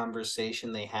previous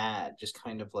conversation they had, just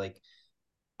kind of like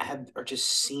have are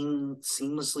just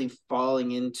seamlessly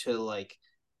falling into like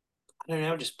I don't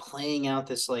know, just playing out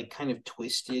this like kind of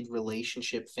twisted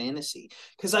relationship fantasy.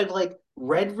 Because I've like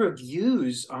read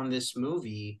reviews on this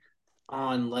movie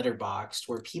on Letterboxd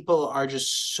where people are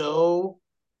just so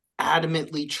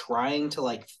adamantly trying to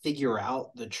like figure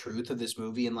out the truth of this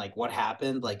movie and like what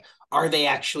happened. Like, are they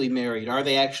actually married? Are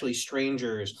they actually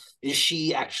strangers? Is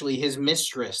she actually his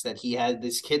mistress that he had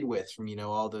this kid with from,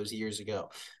 all those years ago?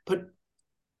 But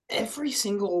every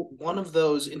single one of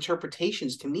those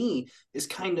interpretations to me is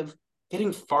kind of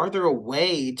getting farther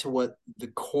away to what the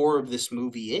core of this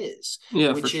movie is,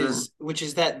 Yeah, for which sure.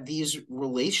 is that these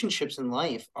relationships in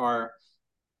life are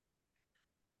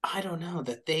I don't know,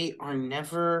 that they are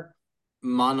never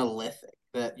monolithic,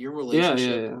 that your Yeah, yeah,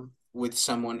 relationship yeah. with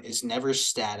someone is never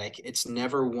static, it's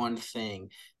never one thing,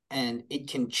 and it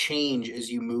can change as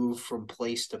you move from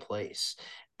place to place.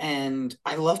 And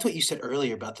I loved what you said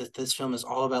earlier about that this film is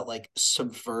all about like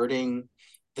subverting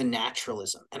the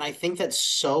naturalism. And I think that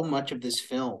so much of this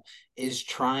film is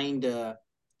trying to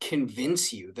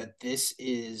convince you that this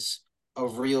is a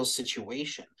real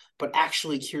situation. But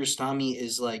actually, Kiarostami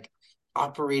is like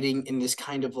operating in this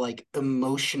kind of like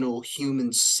emotional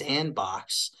human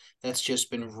sandbox that's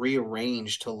just been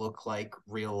rearranged to look like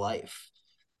real life.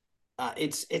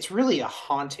 It's really a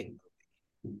haunting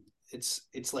movie.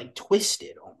 It's like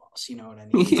twisted almost. You know what I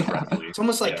mean? It's Yeah. almost, Incredibly. it's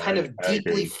almost like Yeah, kind of I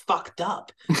deeply agree. fucked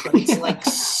up, but it's like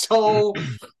Yeah.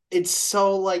 it's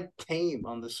so like tame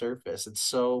on the surface. It's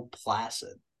so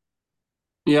placid.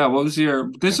 Yeah, what was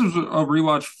your this was a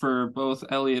rewatch for both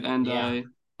Elliot and Yeah. I.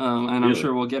 And I'm Really?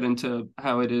 sure we'll get into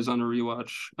how it is on a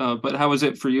rewatch. But how was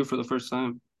it for you for the first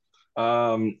time?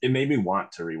 It made me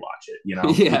want to rewatch it,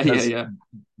 Yeah, yeah,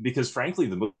 because yeah. frankly,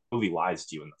 the movie lies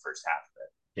to you in the first half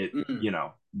of it.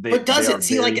 Mm. They But does are it?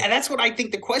 See, like very. that's what I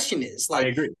think the question is. I Like,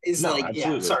 agree. is No, like, yeah,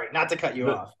 absolutely. sorry, not to cut you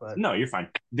The off, but No, you're fine.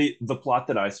 The plot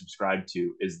that I subscribe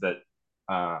to is that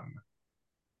um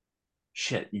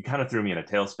shit, you kind of threw me in a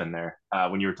tailspin there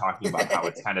when you were talking about how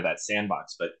it's kind of that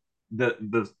sandbox. But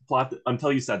the plot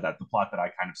until you said that, the plot that I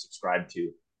kind of subscribed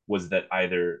to was that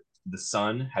either the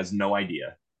son has no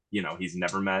idea, he's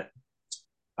never met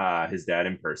his dad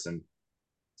in person.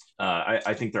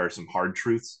 I think there are some hard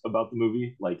truths about the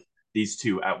movie, like these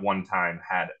two at one time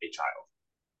had a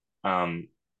child,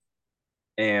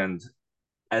 and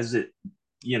as it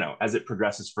as it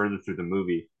progresses further through the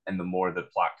movie and the more the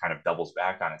plot kind of doubles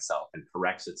back on itself and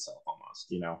corrects itself almost,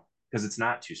 because it's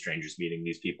not two strangers meeting.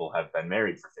 These people have been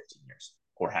married for 15 years,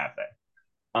 or have they?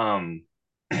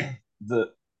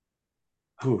 The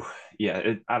whew,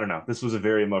 yeah, I don't know, this was a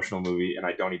very emotional movie and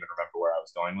I don't even remember where I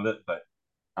was going with it, but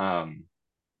um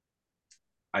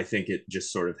I think it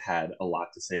just sort of had a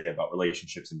lot to say about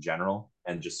relationships in general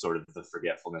and just sort of the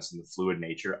forgetfulness and the fluid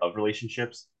nature of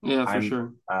relationships. Yeah, for I'm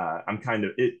sure. I'm kind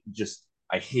of it just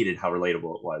I hated how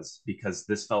relatable it was because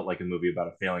this felt like a movie about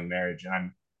a failing marriage, and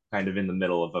I'm kind of in the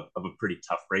middle of a pretty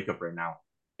tough breakup right now,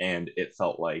 and it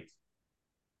felt like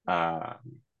uh,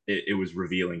 it was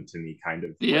revealing to me, kind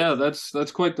of with Yeah, that's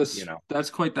quite you this know that's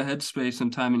quite the headspace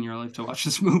and time in your life to watch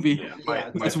this movie. yeah,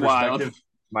 yeah, my That's wild.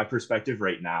 perspective,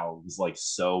 right now is like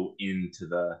so into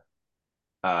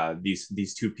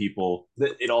these two people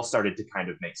that it all started to kind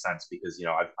of make sense because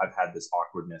I've had this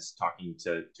awkwardness talking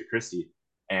to Christy,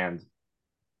 and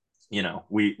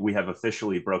we have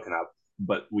officially broken up,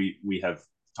 but we have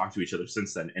talked to each other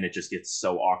since then, and it just gets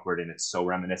so awkward, and it's so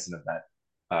reminiscent of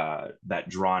that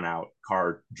drawn out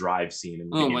car drive scene in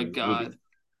the Oh my beginning of the movie. God.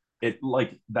 It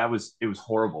was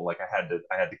horrible. Like I had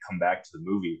to come back to the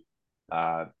movie,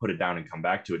 put it down and come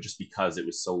back to it just because it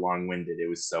was so long winded. It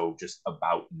was so just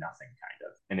about nothing,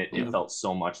 kind of, and it Yeah, felt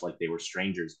so much like they were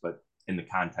strangers, but in the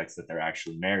context that they're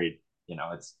actually married,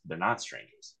 they're not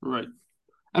strangers. right.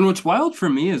 And what's wild for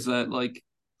me is that like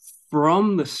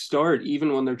from the start,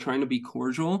 even when they're trying to be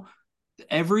cordial,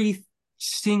 every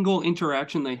single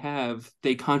interaction they have,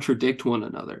 they contradict one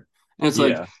another. And it's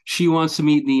like Yeah, she wants to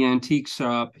meet in the antique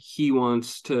shop, he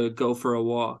wants to go for a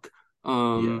walk.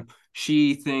 yeah,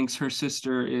 She thinks her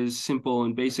sister is simple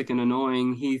and basic and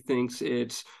annoying. He thinks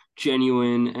it's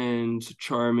genuine and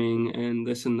charming and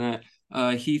this and that.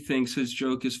 He thinks his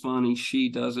joke is funny, she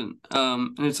doesn't.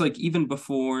 And it's like even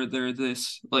before they're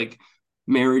this like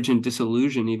marriage and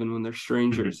disillusion, even when they're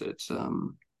strangers,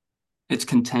 it's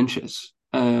contentious.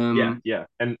 Yeah.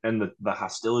 And the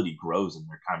hostility grows in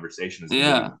their conversation as the movie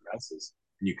Yeah, progresses.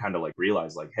 And you kind of like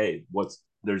realize like, hey,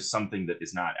 there's something that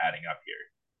is not adding up here.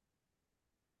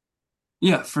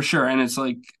 yeah, for sure. And it's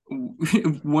like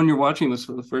when you're watching this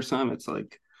for the first time, it's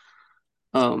like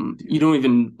you don't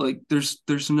even like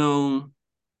there's no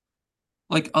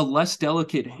like a less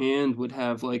delicate hand would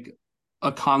have like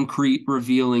a concrete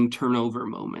revealing turnover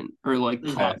moment or like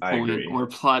plot I point agree. or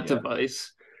plot Yeah.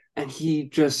 device. And he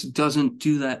just doesn't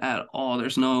do that at all.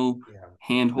 There's no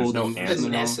hand There's no holding. There's answer.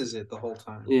 no, Finesses it the whole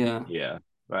time. yeah. Yeah. And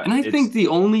But I think it's the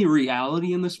only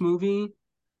reality in this movie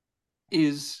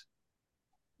is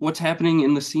what's happening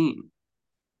in the scene.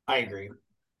 I agree.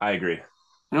 I agree.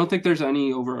 I don't think there's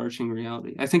any overarching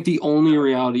reality. I think the only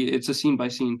reality, it's a scene by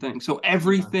scene thing. So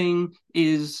everything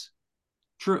is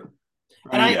true.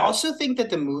 And I Right? Yeah. also think that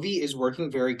the movie is working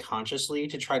very consciously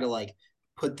to try to like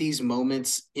put these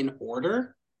moments in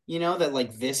order, that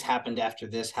like this happened after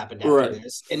this happened after Right.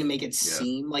 this, and to make it Yeah.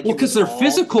 seem like Well, it was because their all,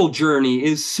 physical journey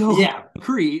is so yeah,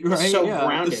 concrete, it's right? so Yeah, the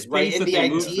grounded, right? space And that the they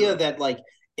move idea through. that like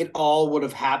it all would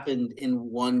have happened in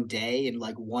one day, in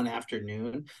like one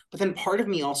afternoon. But then part of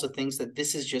me also thinks that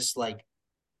this is just like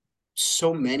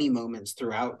so many moments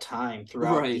throughout time,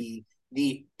 throughout Right.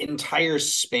 the entire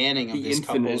spanning of The this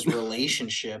infinite. couple's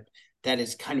relationship, that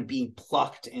is kind of being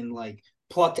plucked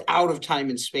out of time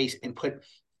and space and put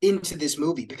into this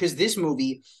movie, because this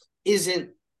movie isn't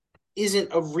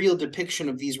a real depiction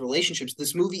of these relationships.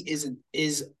 This movie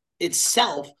is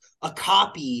itself a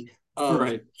copy of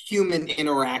Right. human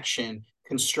interaction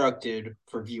constructed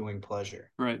for viewing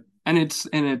pleasure. Right. And it's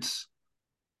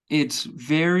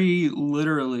very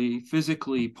literally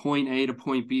physically point A to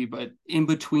point B, but in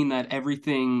between that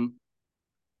everything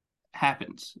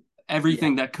happens. Yeah.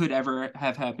 Everything that could ever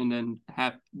have happened and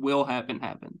will happen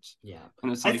happens. Yeah.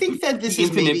 And it's I like think that the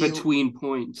infinite between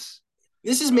points.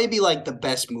 this is maybe like the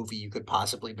best movie you could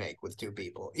possibly make with two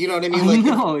people. You know what I mean? I Like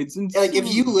know, it's if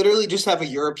you insane. literally just have a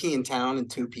European town and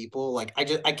two people, like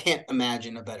I can't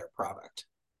imagine a better product.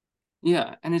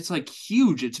 Yeah, and it's like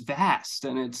huge, it's vast,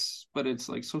 and but it's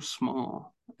like so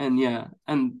small. And yeah,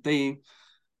 and yeah,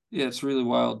 it's really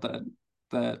wild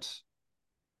that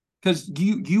because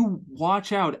you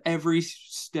watch out every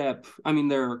step. I mean,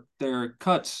 there are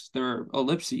cuts, there are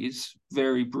ellipses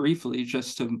very briefly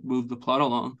just to move the plot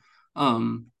along,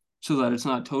 um, so that it's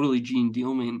not totally Gene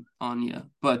Dealman on you.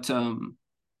 But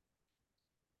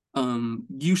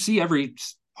you see every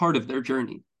part of their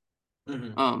journey,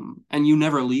 Mm-hmm. and you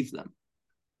never leave them.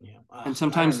 Yeah. And I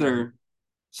don't know.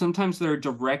 sometimes they're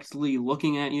directly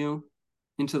looking at you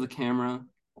into the camera,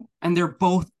 and they're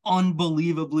both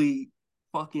unbelievably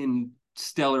fucking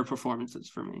stellar performances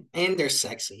for me. And they're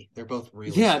sexy. They're both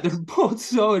really Yeah, they're sexy. both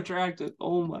so attractive.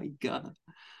 Oh my god.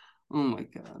 Oh my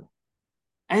god.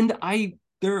 And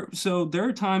there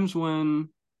are times when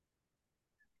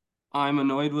I'm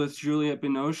annoyed with Juliette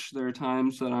Binoche. There are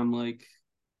times that I'm like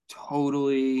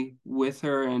totally with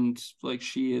her and like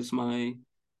she is my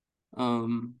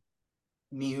um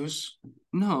Muse.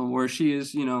 no, where she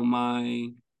is, my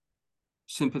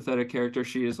sympathetic character.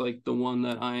 She is like the one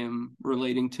that I am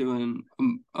relating to and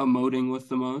emoting with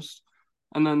the most.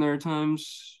 And then there are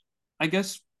times, I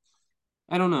guess,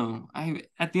 I don't know. I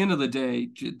At the end of the day,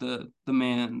 the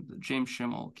man, the James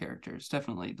Schimmel character is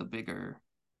definitely the bigger.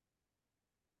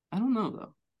 I don't know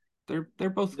though. They're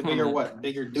both The kind bigger of what?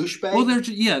 Bigger well. douchebag?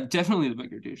 Yeah, definitely the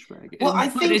bigger douchebag. Well,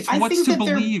 But it's I what's think to that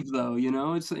they're believe though.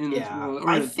 It's in its yeah, or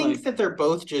I it's like think that they're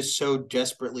both just so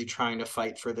desperately trying to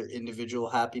fight for their individual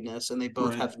happiness, and they both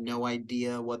right, have no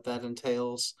idea what that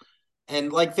entails.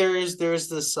 And like there's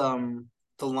this the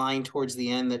line towards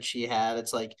the end that she had.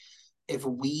 It's like if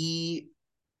we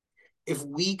if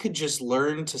we could just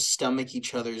learn to stomach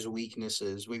each other's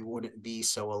weaknesses, we wouldn't be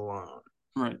so alone.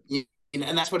 right,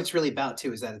 And that's what it's really about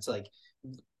too, is that it's like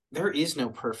there is no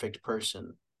perfect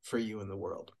person for you in the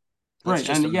world. That's right.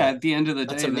 just And a yeah, myth. at the end of the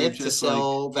That's a day, they're myth to just like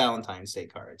sell Valentine's Day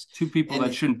cards. two people And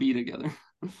that shouldn't be together.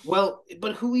 well,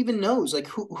 but who even knows? Like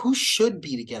who should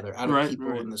be together out of Right, people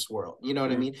right, in this world? You know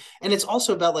what I right. mean? And it's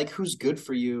also about like who's good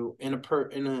for you in a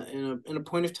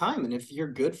point of time, and if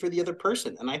you're good for the other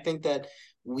person. And I think that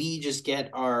we just get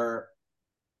our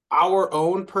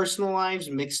own personal lives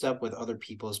mixed up with other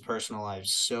people's personal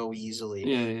lives so easily,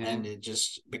 Yeah, yeah, yeah. and it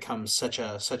just becomes such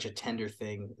a tender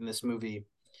thing. And this movie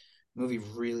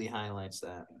really highlights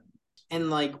that. And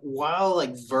like while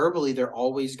like verbally they're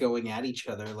always going at each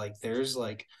other, like there's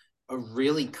like a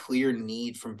really clear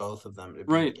need from both of them to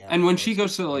be Right. together And when she most of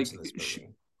goes the to points like in this movie.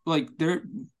 like they're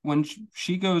when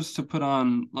she goes to put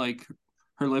on like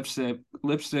her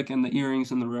lipstick and the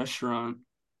earrings in the restaurant.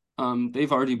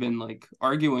 They've already been like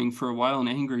arguing for a while and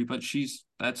angry, but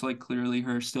that's like clearly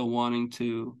her still wanting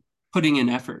to putting in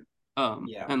effort,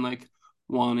 Yeah. and like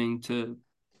wanting to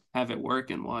have it work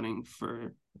and wanting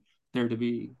for there to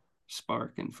be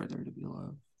spark and for there to be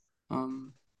love.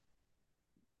 Um,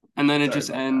 and then it Sorry just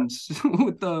about that. ends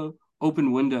with the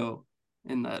open window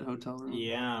in that hotel room.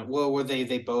 Yeah. Well, where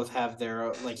they both have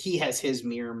their like he has his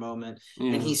mirror moment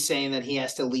and Yeah, he's saying that he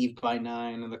has to leave by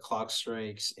 9 and the clock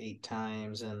strikes 8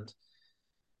 times and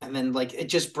then like it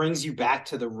just brings you back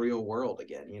to the real world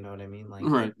again, you know what I mean?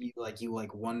 right, You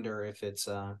like wonder if it's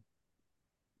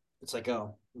like,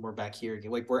 oh, we're back here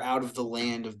again. Like we're out of the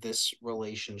land of this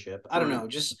relationship. I don't right. know,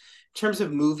 just in terms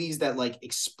of movies that like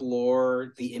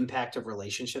explore the impact of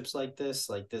relationships like this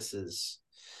is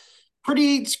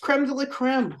pretty it's creme de la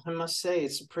creme, I must say.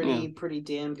 It's a Yeah. pretty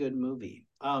damn good movie.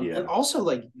 And Yeah. also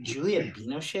like Juliette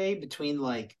Binoche between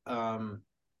like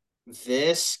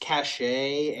this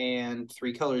Cachet and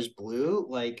Three Colors Blue,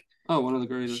 like Oh, one of the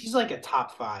she's greatest. like a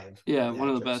top 5 Yeah, one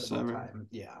of the actress best of all ever. time.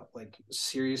 Yeah, like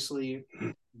seriously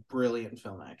brilliant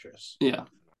film actress. Yeah.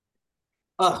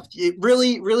 It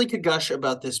really could gush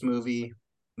about this I movie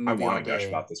want all to gush day.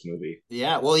 about this movie.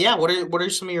 Yeah, well, yeah. What are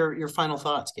some of your final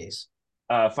thoughts, Case?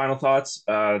 Final thoughts.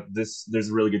 There's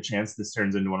a really good chance this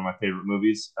turns into one of my favorite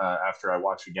movies after I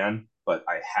watch again, but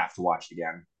I have to watch it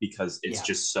again because it's Yeah.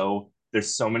 just so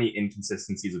there's so many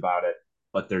inconsistencies about it,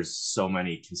 but there's so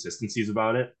many consistencies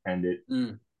about it, and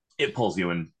it pulls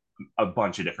you in a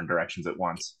bunch of different directions at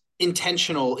once.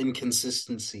 Intentional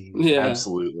inconsistencies, right? Yeah.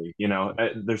 Absolutely,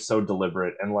 they're so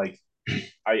deliberate, and like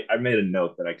I made a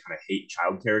note that I kind of hate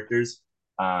child characters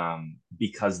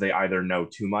because they either know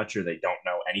too much or they don't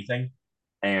know anything,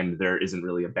 and there isn't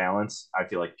really a balance. I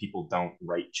feel like people don't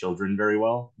write children very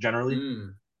well generally,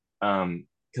 Mm.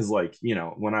 because like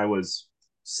when I was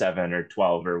 7 or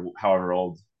 12 or however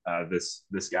old this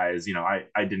guy is,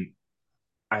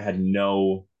 I had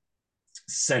no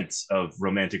sense of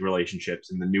romantic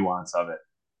relationships and the nuance of it.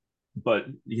 But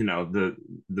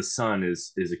the son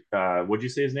is what'd you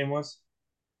say his name was?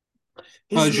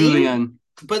 Oh, His name, Julianne.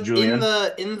 but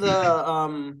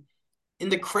Julianne. in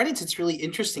the credits, it's really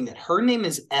interesting that her name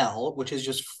is Elle, which is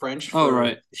just French Oh, for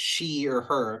right. she or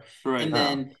her. Right. And Oh,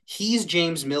 then he's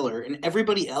James Miller, and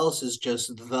everybody else is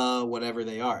just the whatever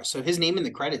they are. So his name in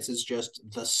the credits is just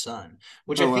the son,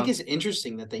 which I Oh, think wow. is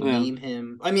interesting that they Yeah. name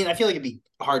him. I mean, I feel like it'd be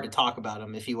hard to talk about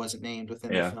him if he wasn't named within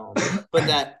the yeah. film, but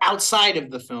that outside of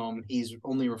the film, he's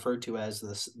only referred to as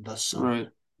the son. Right.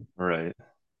 Right.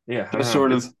 Yeah, I don't Just know.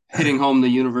 sort of It's hitting home the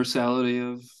universality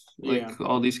of Yeah. like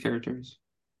all these characters.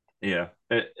 yeah,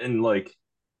 and like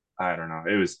I don't know.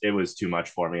 It was too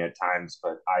much for me at times,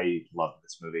 but I love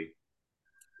this movie.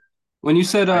 When you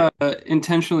said I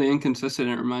intentionally inconsistent,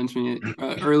 it reminds me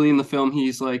early in the film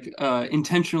he's like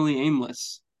intentionally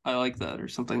aimless. I like that or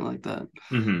something like that.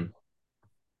 mhm.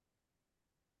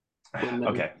 When they're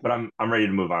Okay, but I'm ready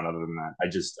to move on. Other than that, I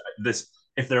just this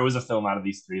if there was a film out of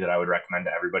these three that I would recommend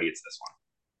to everybody, it's this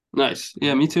nice.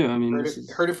 Yeah, me too. I mean, Heard this it,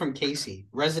 is heard it from Casey,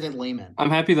 resident layman. I'm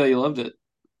happy that you loved it one.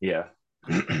 Yeah.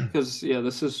 because yeah,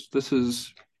 this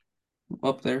is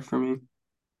up there for me.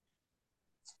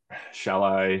 Shall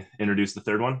I introduce the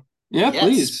third one? Yeah, Yes,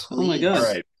 please. Oh my All God. please.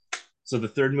 right. So the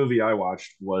third movie I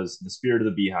watched was The Spirit of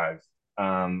the Beehive.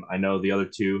 I know the other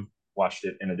two watched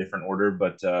it in a different order,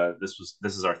 but this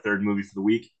is our third movie for the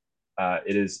week.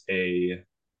 It is a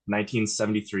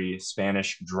 1973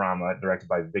 Spanish drama directed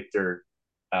by Victor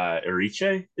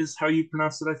Erice, is how you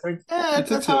pronounce it, I think. Yeah, I think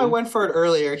that's how I so. went for it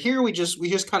earlier. Here we just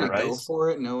kind of go Rice. for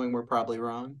it, knowing we're probably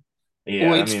wrong. Yeah,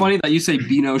 Well, I it's mean, funny that you say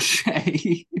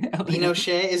Binochet.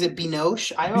 Binoche, is it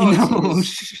Binoche? I always see it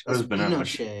Binoche. it as was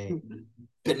Binoche. Binoche.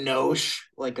 Binoche,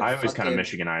 like a I always kind of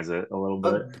fucking Michiganize it a little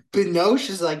a bit. Binoche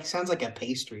is like sounds like a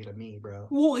pastry to me, bro.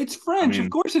 Well, it's I French. Of mean,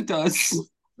 course it does.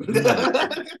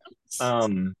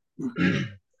 um,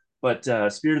 but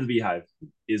Spirit of the Beehive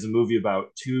is a movie about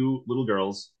two little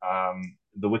girls.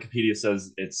 The Wikipedia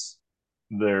says it's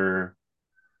their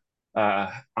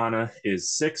Anna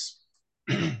is 6.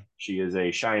 She is a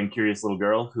shy and curious little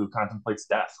girl who contemplates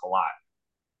death a lot.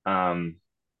 Um,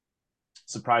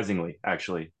 Surprisingly,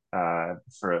 actually,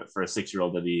 for a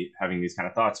 6-year-old to be having these kind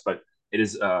of thoughts. But it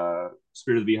is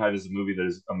Spirit of the Beehive is a movie that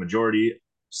is a majority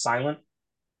silent.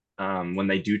 When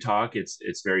they do talk, it's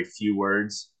very few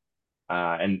words.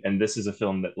 And this is a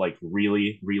film that like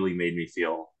really made me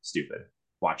feel stupid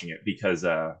watching it because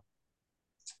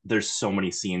there's so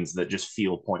many scenes that just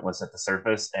feel pointless at the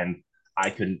surface, and I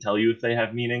couldn't tell you if they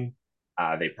have meaning.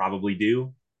 They probably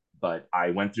do, but I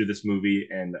went through this movie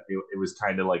and it was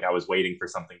kind of like I was waiting for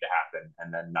something to happen,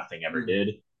 and then nothing ever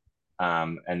did.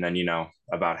 And then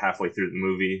about halfway through the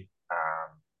movie,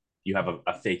 you have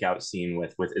a fake out scene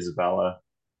with Isabella,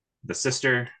 the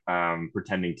sister,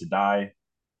 pretending to die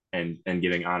and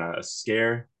giving Anna a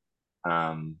scare.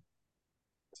 Um,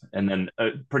 and then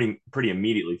pretty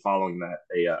immediately following that,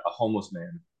 a homeless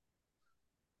man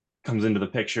comes into the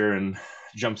picture and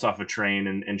jumps off a train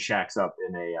and shacks up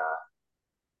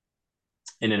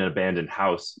in an abandoned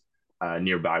house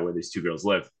nearby where these two girls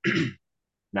live.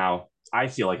 Now, I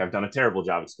feel like I've done a terrible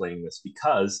job explaining this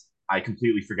because I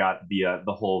completely forgot the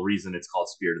whole reason it's called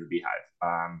Spirit of the Beehive.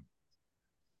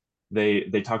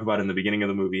 They talk about in the beginning of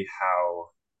the movie how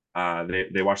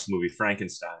they watch the movie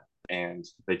Frankenstein, and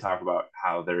they talk about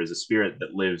how there is a spirit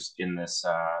that lives in this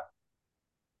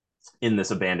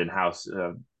abandoned house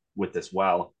with this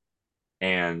well,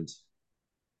 and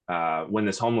when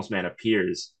this homeless man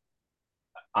appears,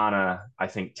 Anna, I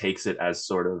think, takes it as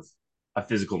sort of a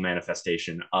physical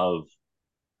manifestation of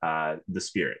the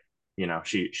spirit.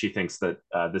 She thinks that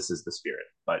this is the spirit,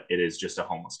 but it is just a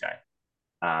homeless guy.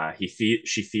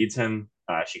 She feeds him.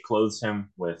 She clothes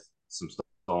him with some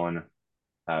stolen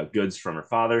goods from her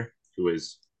father, who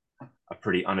is a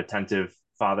pretty unattentive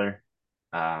father.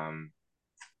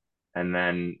 And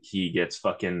then he gets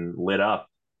fucking lit up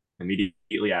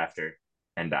immediately after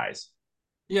and dies.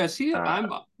 Yeah, see,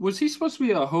 was he supposed to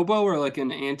be a hobo or like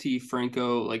an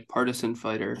anti-Franco like partisan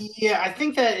fighter? Yeah, I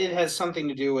think that it has something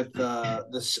to do with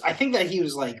this. I think that he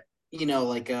was like,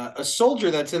 like a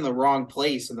soldier that's in the wrong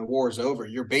place and the war's over.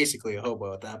 You're basically a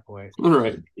hobo at that point.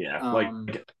 Right. Yeah,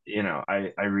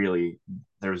 I really,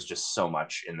 there's just so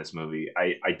much in this movie.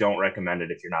 I don't recommend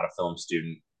it if you're not a film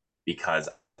student because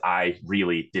I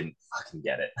really didn't fucking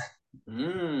get it.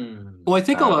 Well, I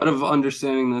think a lot of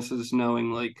understanding this is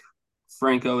knowing like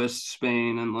Francoist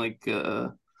Spain and like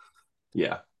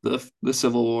yeah, the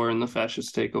Civil War and the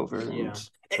fascist takeover. Yeah.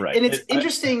 Right. And it's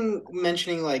interesting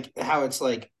mentioning like how it's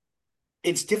like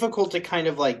it's difficult to kind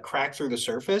of like crack through the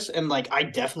surface, and like I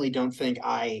definitely don't think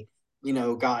I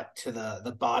got to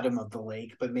the bottom of the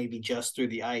lake, but maybe just through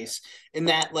the ice. And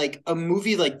that like a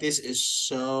movie like this is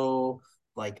so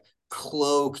like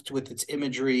cloaked with its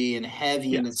imagery and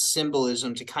heavy in its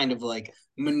symbolism to kind of like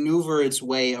maneuver its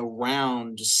way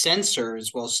around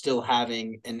censors while still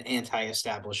having an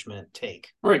anti-establishment take.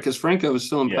 Right, because Franco is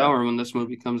still in power when this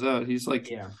movie comes out. He's like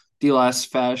the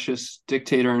last fascist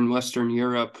dictator in Western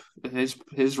Europe.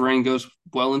 His reign goes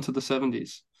well into the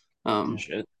 70s.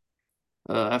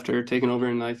 After taking over,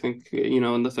 and I think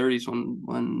in the 30s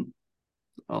when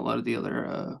a lot of the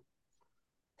other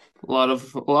a lot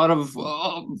of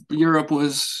Europe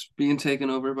was being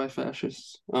taken over by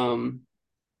fascists.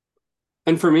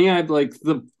 And for me, I'd like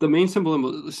the main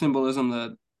symbolism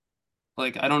that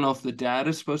like I don't know if the dad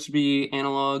is supposed to be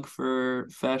analog for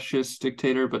fascist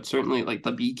dictator, but certainly like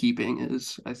the beekeeping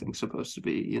is, I think, supposed to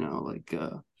be, like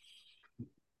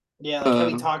like how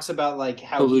he talks about like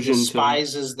how he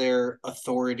despises their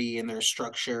authority and their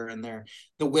structure and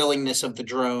the willingness of the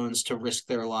drones to risk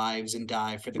their lives and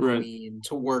die for the queen,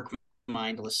 to work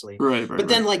mindlessly. But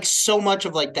then like so much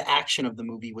of like the action of the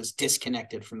movie was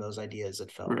disconnected from those ideas,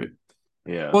 it felt. Right.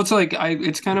 Yeah. Well, it's like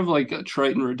it's kind of like a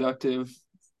trite and reductive,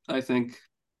 I think,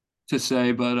 to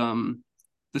say, but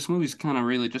this movie's kind of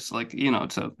really just like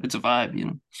it's a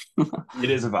vibe, It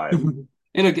is a vibe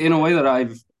in a way that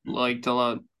I've liked a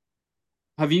lot.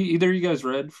 Have either of you guys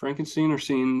read Frankenstein or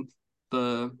seen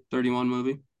the 31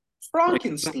 movie?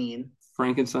 Frankenstein.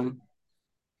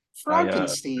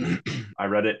 I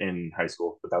read it in high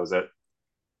school, but that was it.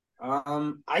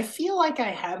 I feel like I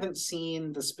haven't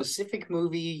seen the specific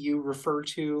movie you refer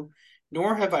to,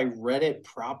 nor have I read it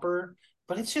proper,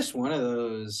 but it's just one of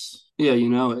those. Yeah, you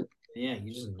know it. Yeah,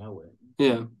 you just know it.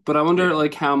 Yeah, but I wonder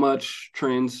like how much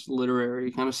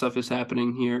transliterary kind of stuff is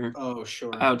happening here. Oh,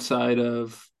 sure. Outside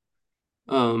of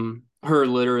her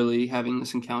literally having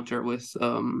this encounter with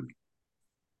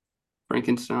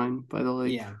Frankenstein by the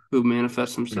lake, who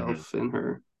manifests himself in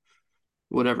her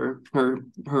whatever,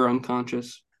 her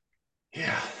unconscious.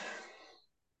 Yeah.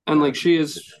 And like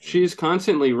she's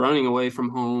constantly running away from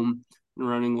home and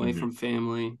running away from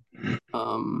family.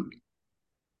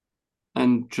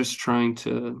 And just trying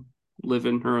to live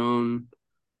in her own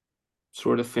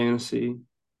sort of fantasy.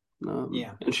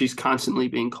 And she's constantly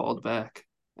being called back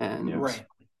and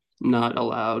not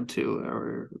allowed to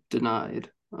or denied.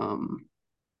 And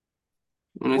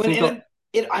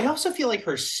I also feel like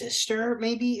her sister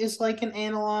maybe is like an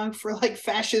analog for like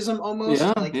fascism almost,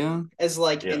 as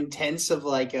like intense of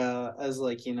like as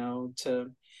like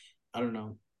to I don't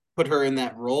know, put her in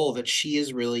that role that she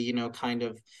is really kind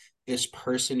of this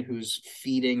person who's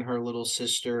feeding her little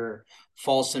sister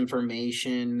false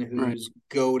information, Right. who's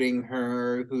goading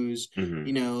her, who's,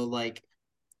 Mhm. like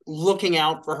looking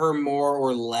out for her more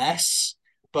or less,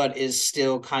 but is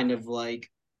still kind of like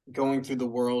going through the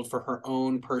world for her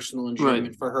own personal Right.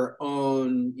 enjoyment, for her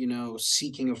own,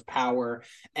 seeking of power.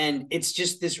 And it's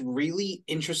just this really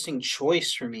interesting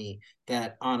choice for me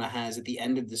that Anna has at the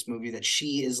end of this movie, that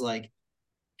she's like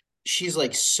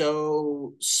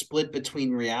so split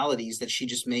between realities that she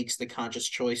just makes the conscious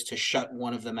choice to shut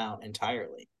one of them out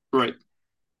entirely. Right.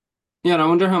 Yeah, and I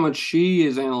wonder how much she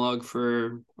is analog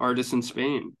for artists in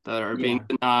Spain that are being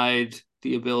Yeah. denied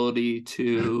the ability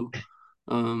to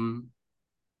um,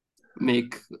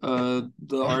 make the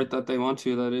art that they want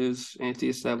to, that is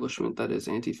anti-establishment, that is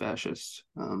anti-fascist.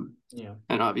 Yeah.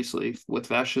 And obviously, with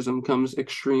fascism comes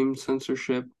extreme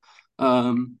censorship,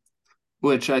 um,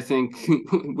 which I think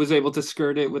was able to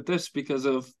skirt it with this because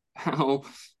of how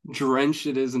drenched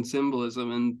it is in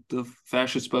symbolism, and the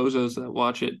fascist bozos that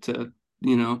watch it to,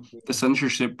 the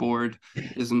censorship board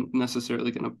isn't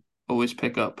necessarily going to always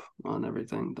pick up on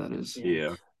everything that is. Yeah.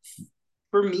 Yeah.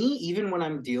 For me, even when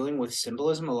I'm dealing with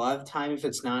symbolism, a lot of the time, if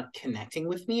it's not connecting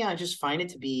with me, I just find it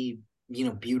to be,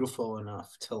 beautiful enough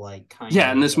to like kind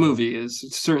Yeah, and of this movie is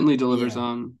certainly delivers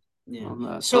yeah. Yeah. on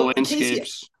that. The So, Casey,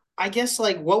 landscapes. I guess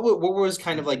like what was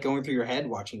kind of like going through your head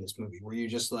watching this movie? Were you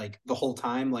just like the whole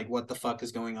time like what the fuck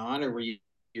is going on, or were you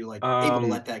like able to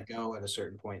Um, let that go at a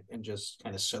certain point and just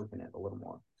kind of soak in it a little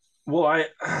more? well,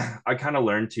 I kind of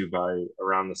learned to by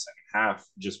around the second half,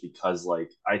 just because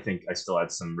like I think I still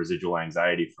had some residual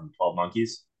anxiety from 12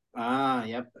 Monkeys. Ah,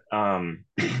 yep. Um,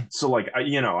 so like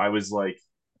I was like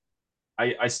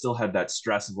I still had that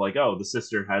stress of like, oh, the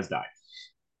sister has died.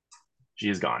 She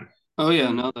is gone. Oh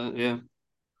yeah, Mm, no, that yeah,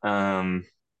 Um,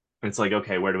 it's like,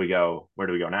 okay, where do we go? Where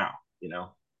do we go now?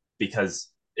 Because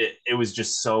it was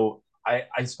just so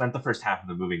I spent the first half of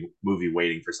the movie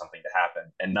waiting for something to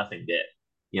happen, and nothing did.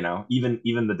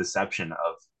 Even the deception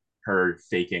of her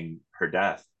faking her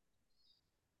death,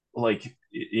 like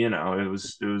it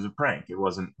was a prank. It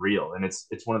wasn't real, and it's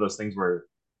one of those things where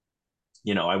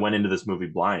I went into this movie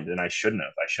blind, and I shouldn't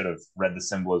have. I should have read the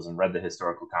symbolism, read the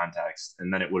historical context,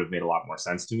 and then it would have made a lot more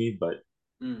sense to me. But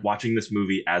mm, watching this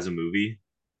movie as a movie,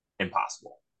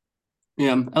 impossible.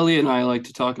 yeah. Elliot and I like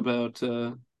to talk about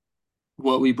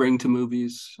what we bring to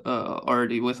movies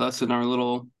already with us in our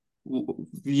little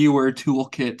viewer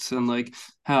toolkits, and like Mhm.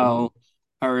 how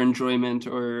our enjoyment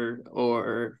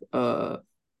or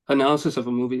analysis of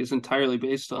a movie is entirely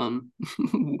based on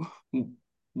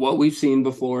what we've seen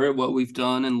before it, what we've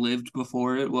done and lived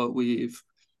before it,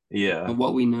 Yeah,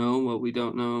 what we know, what we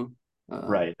don't know.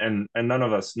 right. And none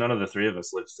of the three of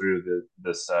us lived through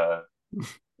this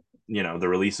the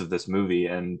release of this movie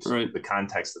and Right, the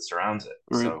context that surrounds it.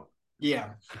 right, So yeah.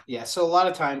 Yeah. So a lot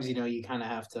of times, you kind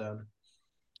of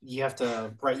you have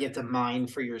to mine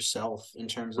for yourself in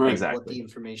terms of like right. what the exactly.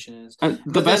 information is. The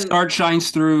But best then art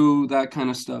shines through that kind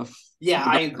of stuff, yeah,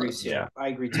 I agree regardless. too. Yeah. I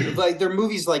agree too. Like there are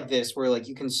movies like this where like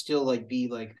you can still like be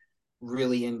like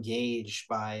really engaged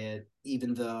by it,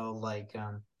 even though like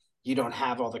you don't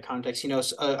have all the context. So,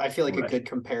 I feel like a Right. good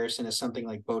comparison is something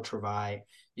like Beau Travail.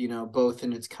 Both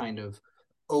in its kind of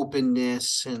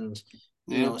openness and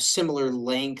Yeah, similar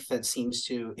length that seems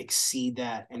to exceed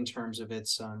that in terms of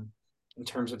its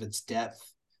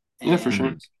depth, yeah, for sure.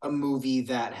 Mhm. and a movie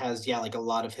that has like a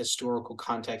lot of historical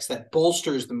context that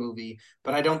bolsters the movie,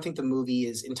 but I don't think the movie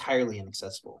is entirely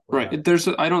inaccessible without Right.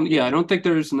 it. I Yeah. don't think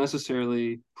there's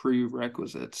necessarily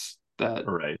prerequisites that,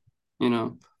 Right. you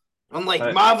know, Unlike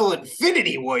Uh, Marvel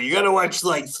Infinity War, you got to watch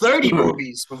like 30 right.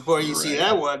 movies before you see right.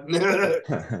 that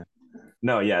one.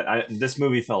 No, yeah. This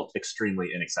movie felt extremely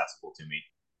inaccessible to me,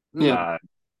 Yeah, Mm, uh,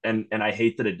 and I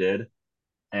hate that it did.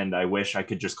 And I wish I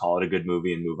could just call it a good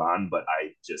movie and move on. But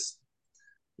I just,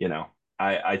 you know,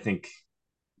 I think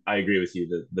I agree with you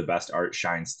that the best art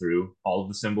shines through all of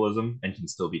the symbolism and can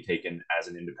still be taken as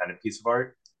an independent piece of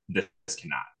art. This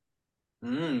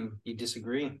cannot. you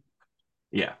disagree?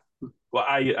 Yeah. Well,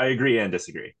 I agree and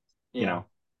disagree. You Yeah. know,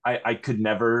 I could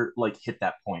never like hit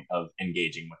that point of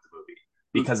engaging with the movie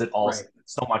because it all Right.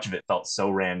 so much of it felt so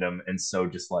random and so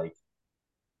just like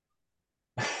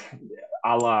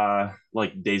a la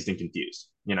like dazed and confused,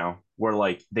 where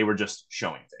like they were just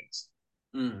showing things.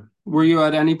 Mm. were you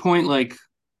at any point like,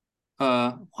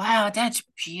 wow, that's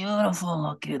beautiful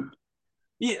looking?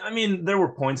 Yeah, I mean, there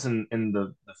were points in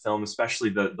the film, especially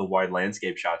the wide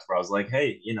landscape shots, where I was like,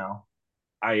 hey,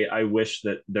 I wish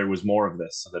that there was more of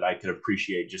this so that I could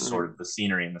appreciate just Right, sort of the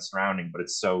scenery and the surrounding, but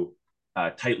it's so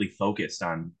tightly focused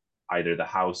on either the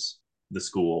house, the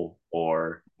school,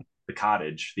 or the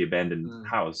cottage, the abandoned Mm.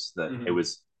 house, that it Mm-hmm.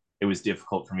 was it was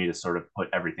difficult for me to sort of put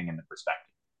everything into perspective.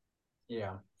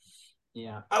 Yeah.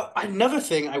 Yeah. Oh, another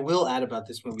thing I will add about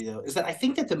this movie though is that I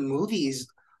think that the movie's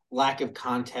lack of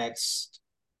context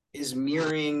is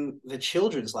mirroring the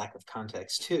children's lack of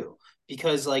context too.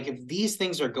 Because like if these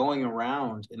things are going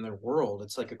around in their world,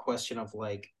 it's like a question of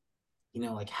like,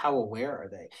 like how aware are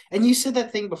they? And you said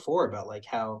that thing before about like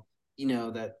how,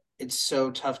 that it's so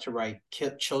tough to write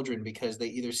children because they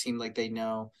either seem like they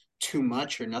know too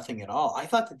much or nothing at all. I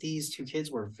thought that these two kids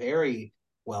were very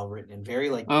well written and very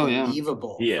like Oh yeah.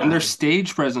 believable for And Yeah, their like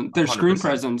stage presence, their screen 100%.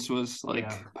 presence was like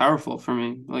yeah. powerful for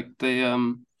me. Like they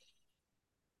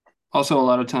also a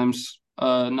lot of times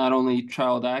not only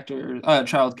child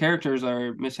characters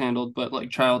are mishandled, but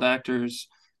like child actors,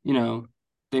 you know,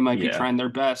 they might be Yeah, trying their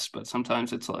best, but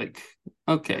sometimes it's like,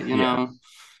 okay, yeah,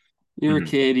 you're a mhm,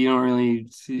 kid, you don't really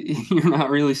you're not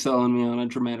really selling me on a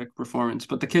dramatic performance.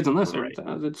 But the kids in this are right.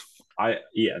 it's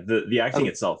The I acting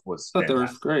itself was thought they were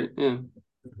fantastic. great. Yeah.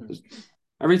 Mhm. Just-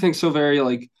 Everything's so very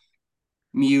like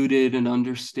muted and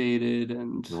understated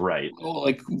and Right.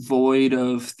 like void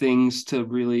of things to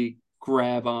really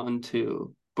grab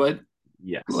onto, but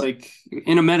Yes. like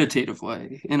in a meditative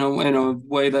way, in a Yeah.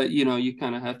 way that you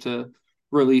kind of have to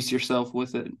release yourself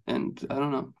with it. And I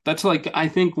don't know. That's like I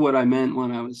think what I meant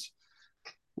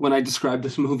when I described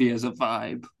this movie as a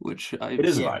vibe, which I It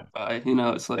is a Yeah. vibe. stand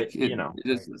by. It's like it, You know, it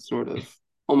is Right. this sort of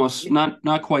almost Yeah.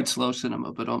 not quite slow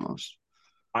cinema, but almost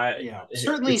I Yeah.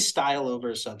 Certainly it's style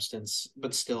over substance,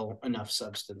 but still enough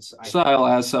substance, I think. style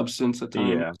as substance at times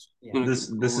yeah. Yeah. in a This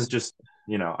cool way. is just,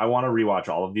 I want to rewatch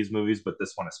all of these movies, but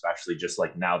this one especially, just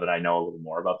like now that I know a little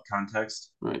more about the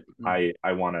context, Right. Mm.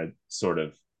 I want to sort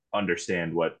of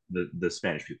understand what the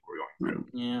Spanish people were going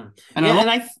Right. through. Yeah. And I Yeah. love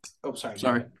And oh, sorry. Go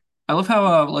sorry. ahead. I love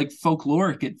how like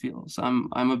folkloric it feels. I'm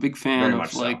a big fan Very of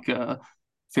much so. like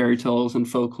fairy tales and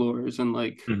folklores and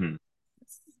like Hmm.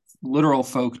 literal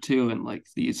folk too, and like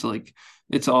these like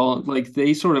it's all like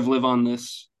they sort of live on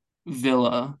this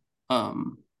villa,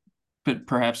 um, but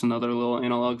perhaps another little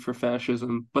analog for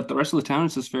fascism. But the rest of the town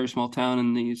is this very small town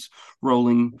in these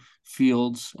rolling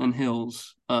fields and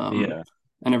hills, Yeah.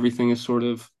 and everything is sort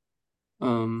of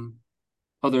um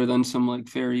other than some like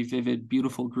very vivid,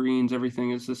 beautiful greens,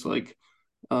 everything is this like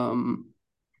um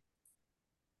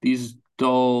these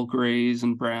dull grays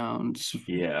and browns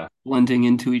Yeah. blending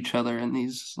into each other in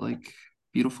these like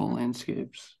beautiful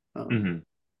landscapes. Hmm.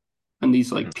 And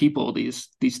these like people, these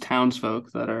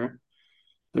townsfolk that are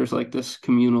there's like this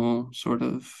communal sort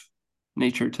of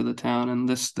nature to the town, and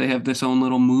this they have this own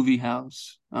little movie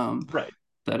house Right.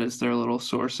 that is their little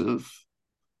source of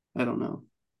I don't know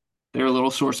their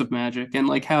little source of magic, and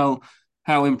like how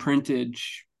imprinted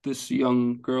this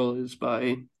young girl is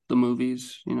by the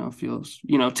movies, feels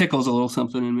tickles a little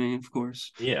something in me, of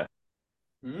course. Yeah.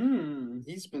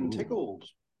 He's been Ooh. tickled.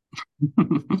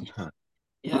 Huh.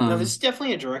 Yeah. No, this um is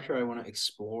definitely a director I want to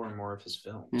explore more of his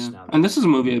films yeah, now and that this is a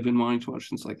movie I've been wanting to watch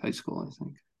since like high school, I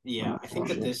think. When yeah, I I think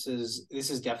that watched it. this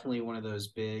is definitely one of those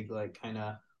big like kind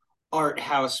of art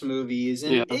house movies.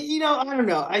 And Yeah, I don't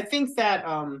know. I think that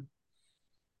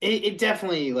it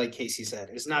definitely, like Casey said,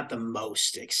 is not the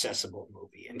most accessible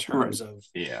movie in right. terms of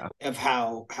Yeah.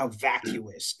 how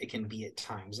vacuous it can be at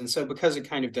times. And so because it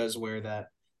kind of does wear that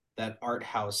art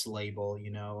house label,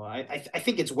 I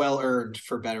think it's well earned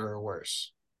for better or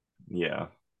worse. Yeah.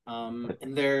 And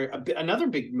another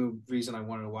big reason I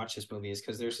wanted to watch this movie is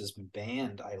because there's this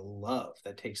band I love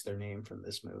that takes their name from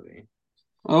this movie.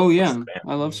 Oh What's yeah, the band?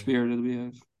 I love Mm. Spirit of the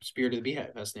Beehive. Spirit of the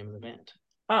Beehive, that's the name of the band.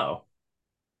 Oh,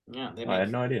 Yeah, I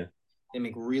had no idea. they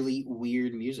make really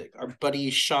weird music. Our buddy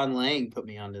Sean Lang put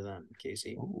me onto them,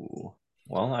 Casey. Ooh.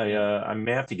 Well, Yeah, I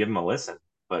may have to give them a listen,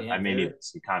 but I yeah, may need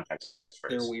some context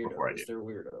they're first before I do. weirdos. They're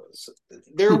weirdos.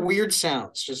 They're weird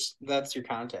sounds. Just that's your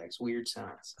context. Weird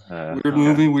sounds. Weird Okay.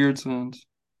 movie, weird sounds.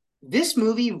 This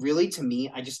movie really, to me,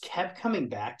 I just kept coming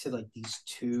back to like these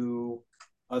two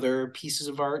other pieces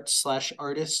of art slash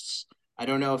artists. I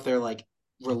don't know if they're like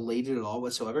related at all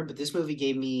whatsoever, but this movie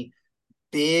gave me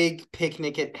big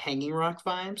Picnic at Hanging Rock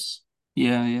vibes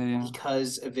Yeah, yeah, yeah,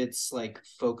 because of its like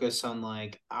focus on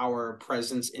like our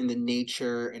presence in the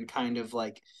nature and kind of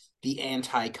like the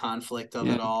anti-conflict of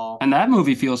yeah. it all. And that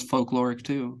movie feels folkloric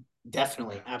too.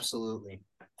 Definitely, absolutely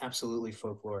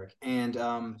folkloric. And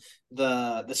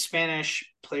the Spanish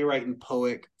playwright and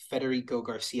poet Federico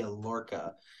Garcia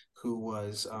Lorca, who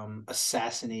was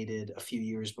assassinated a few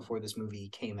years before this movie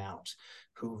came out,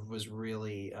 who was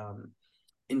really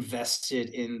invested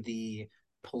in the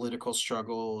political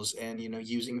struggles and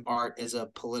using art as a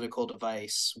political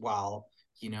device while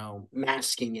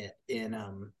masking it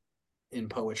in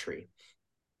poetry.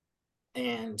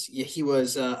 And he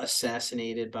was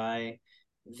assassinated by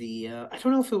I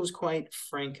don't know if it was quite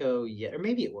Franco yet, or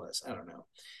maybe it was. I don't know.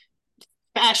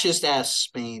 Fascist ass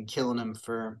Spain killing him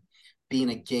for being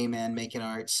a gay man making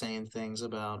art, saying things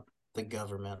about the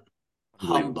government.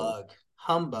 Unbelievable.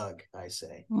 Humbug, I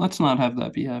say. Let's not have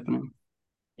that be happening.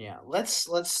 Yeah, let's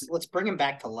bring him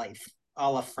back to life,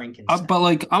 a la Frankenstein. But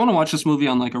like, I want to watch this movie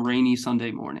on like a rainy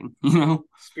Sunday morning. You know?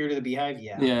 Spirit of the Beehive,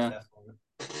 yeah, Yeah. definitely.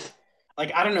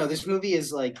 Like I don't know, this movie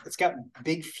is like it's got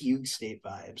big fugue state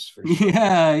vibes for sure.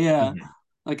 Yeah, yeah. Mhm.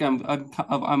 Like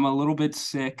I'm a little bit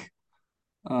sick.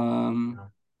 Um, Yeah.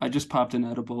 I just popped an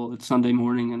edible. It's Sunday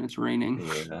morning and it's raining.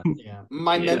 Yeah. Yeah,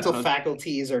 my Yeah. mental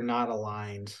faculties are not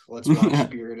aligned. Let's watch Yeah.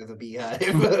 Spirit of the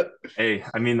Beehive. Hey,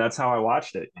 I mean, that's how I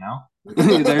watched it, you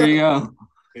know? There you go.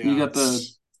 You Yeah, got the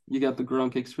you got the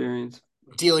Grunc experience.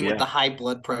 dealing with Yeah. the high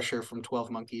blood pressure from 12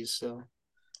 Monkeys. So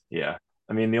Yeah.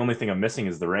 I mean, the only thing I'm missing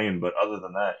is the rain, but other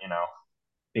than that,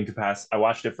 I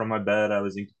watched it from my bed. I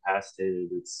was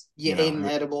incapacitated. you ate an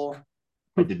edible.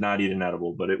 I did not eat an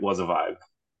edible, but it was a vibe.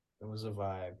 It was a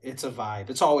vibe. It's a vibe.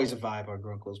 It's always a vibe on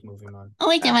Grunkle's Movie Month. Oh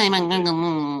wait,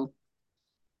 Absolutely.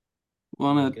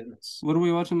 well, My goodness. what are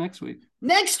we watching next week?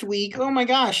 Next week, oh my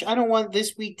gosh, I don't want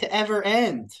this week to ever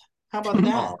end. How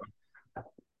about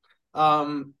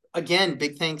that? Again,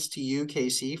 big thanks to you,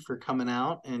 Casey, for coming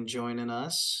out and joining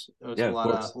us. It was Yeah, of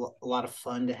course. a lot of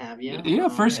fun to have you. Yeah,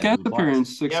 first Yeah, it guest was a blast. appearance,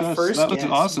 Yeah, success. first That was guest.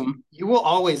 awesome. You will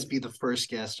always be the first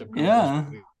guest of Grunkle's Yeah,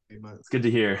 Movie Month. It's good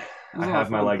to hear. it was I a lot of have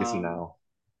my fun. legacy now.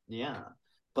 Yeah.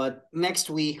 But next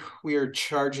week we are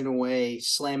charging away,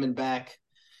 slamming back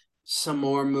some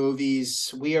more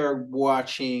movies. We are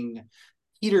watching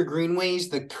Peter Greenway's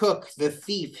The Cook, The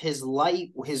Thief, his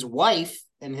wife,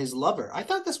 and his lover. I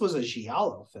thought this was a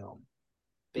giallo film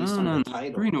based on the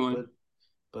title, Greenaway.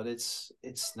 but it's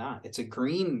not. It's a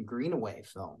Greenaway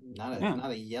film,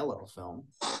 not a yellow film.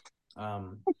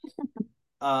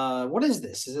 What is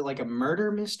this? Is it like a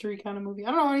murder mystery kind of movie?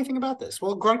 I don't know anything about this.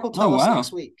 Well, Grunk will tell us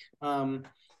next week.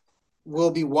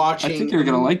 We'll be watching. I think you're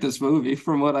gonna like this movie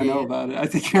from what I know about it. I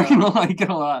think you're gonna like it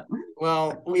a lot.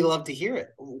 Well, we love to hear it.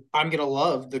 I'm gonna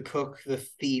love The Cook, The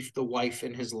Thief, The Wife,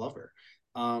 and His Lover.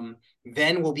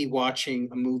 Then we'll be watching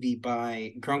a movie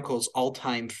by Grunkle's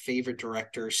all-time favorite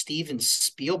director, Steven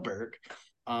Spielberg.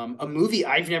 A movie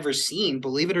I've never seen,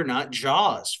 believe it or not,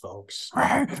 Jaws, folks.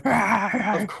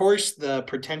 Of course, the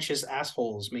pretentious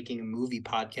assholes making a movie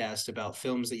podcast about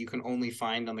films that you can only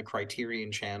find on the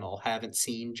Criterion Channel haven't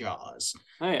seen Jaws.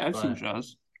 Hey, I've seen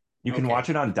Jaws. You can watch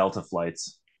it on Delta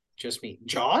flights. Just me.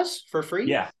 Jaws for free?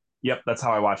 Yeah. Yep, that's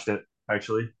how I watched it,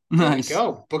 actually. Nice. There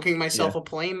we go. Booking myself a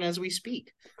plane as we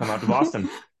speak. Come out to Boston.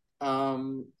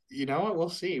 You know what? We'll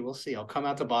see. I'll come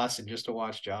out to Boston just to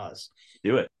watch Jaws.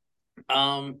 Do it.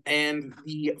 And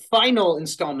the final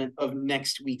installment of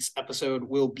next week's episode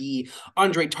will be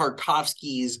Andrei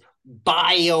Tarkovsky's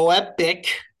bioepic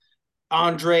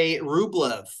Andrei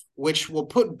Rublev, which will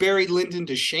put Barry Lyndon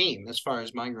to shame, as far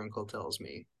as my uncle tells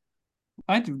me.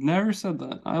 I've never said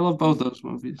that. I love both those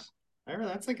movies.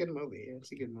 That's a good movie.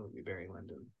 It's a good movie, Barry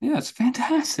Lyndon. Yeah, it's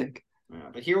fantastic. Yeah,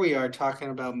 but here we are talking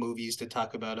about movies to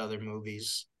talk about other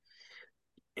movies.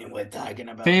 And we're talking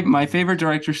about my favorite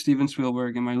director, Steven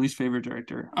Spielberg, and my least favorite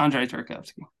director, Andrei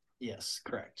Tarkovsky. Yes,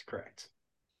 correct.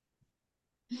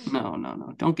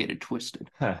 No. Don't get it twisted.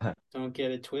 Don't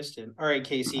get it twisted. All right,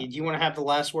 Casey, do you want to have the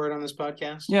last word on this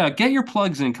podcast? Yeah, get your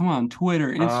plugs in. Come on,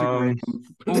 Twitter, Instagram.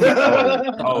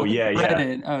 Yeah.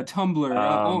 Reddit,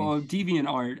 Tumblr,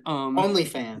 DeviantArt.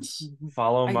 OnlyFans.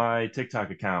 Follow my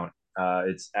TikTok account.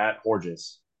 It's at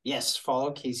Horges. Yes,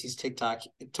 follow Casey's TikTok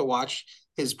to watch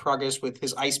his progress with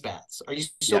his ice baths. Are you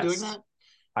still doing that?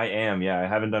 I am, yeah. I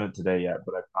haven't done it today yet,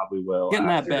 but I probably will. Getting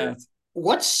that bath.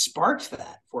 What sparked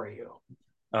that for you?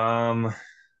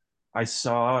 I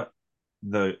saw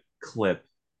the clip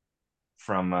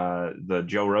from the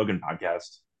Joe Rogan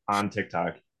podcast on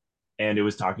TikTok, and it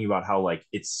was talking about how like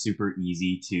it's super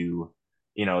easy to,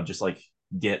 just like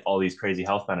get all these crazy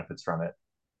health benefits from it.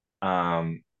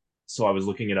 So I was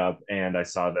looking it up and I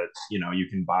saw that, you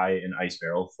can buy an ice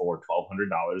barrel for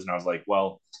 $1,200. And I was like,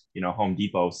 well, Home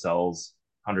Depot sells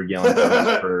 100-gallon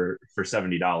barrels for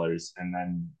 $70. And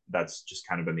then that's just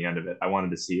kind of been the end of it. I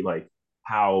wanted to see like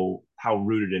how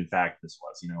rooted in fact this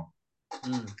was,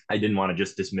 I didn't want to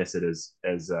just dismiss it as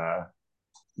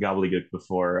gobbledygook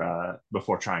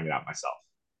before trying it out myself.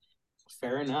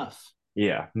 Fair enough.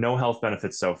 Yeah, no health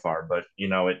benefits so far, but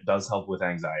it does help with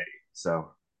anxiety.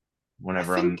 So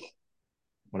whenever I'm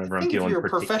feeling, if you're a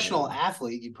professional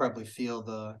athlete, you probably feel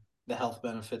the health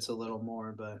benefits a little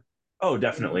more. But oh,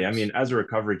 definitely. I mean, as a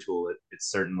recovery tool, it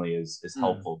certainly is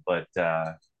helpful. But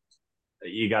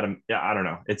you gotta, I don't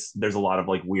know. There's a lot of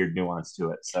like weird nuance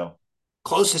to it. So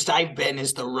Closest I've been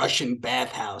is the Russian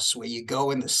bathhouse, where you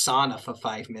go in the sauna for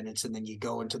 5 minutes and then you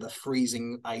go into the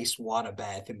freezing ice water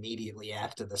bath immediately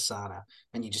after the sauna,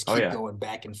 and you just Oh keep yeah. going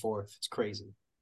back and forth. It's crazy.